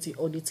 2020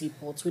 audit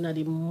reports when are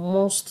the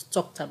most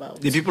talked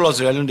about? The people of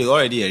Sierra Leone, they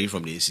already away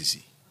from the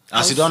ACC.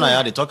 As you don't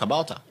know, they talk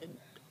about her.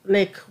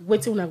 Like,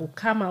 what you go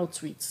come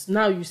out with?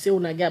 Now you say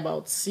when I get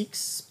about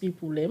 6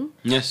 people them.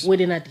 Yes.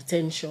 Waiting at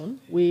detention.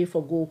 We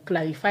for go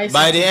clarify.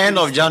 By the end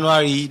of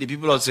January, the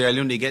people of Sierra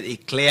Leone they get a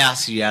clear,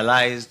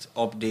 serialized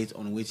update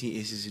on what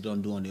ACC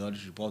don't do on the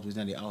audit report,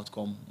 within the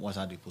outcome, what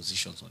are the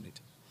positions on it.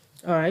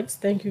 All right,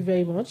 thank you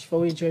very much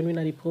for joining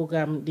the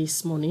program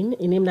this morning.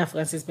 In name na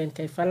Francis Ben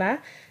Kaifala,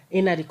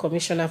 in the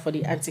Commissioner for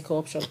the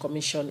Anti-Corruption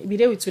Commission. If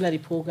you with the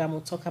program,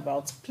 we'll talk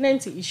about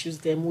plenty issues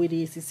them with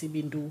the ACC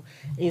been do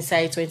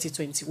inside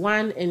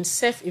 2021 and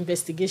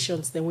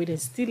self-investigations them with they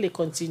still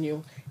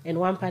continue. And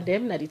one part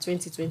them na the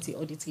 2020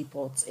 audit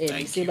report. And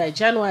we say by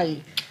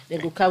January they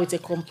go come with a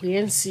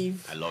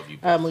comprehensive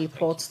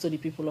report to the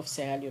people of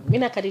Sierra Leone.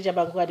 Mina Khadija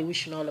Bangwa, they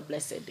wish you all a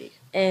blessed day.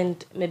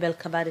 And Mabel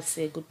Kabari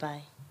say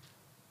goodbye.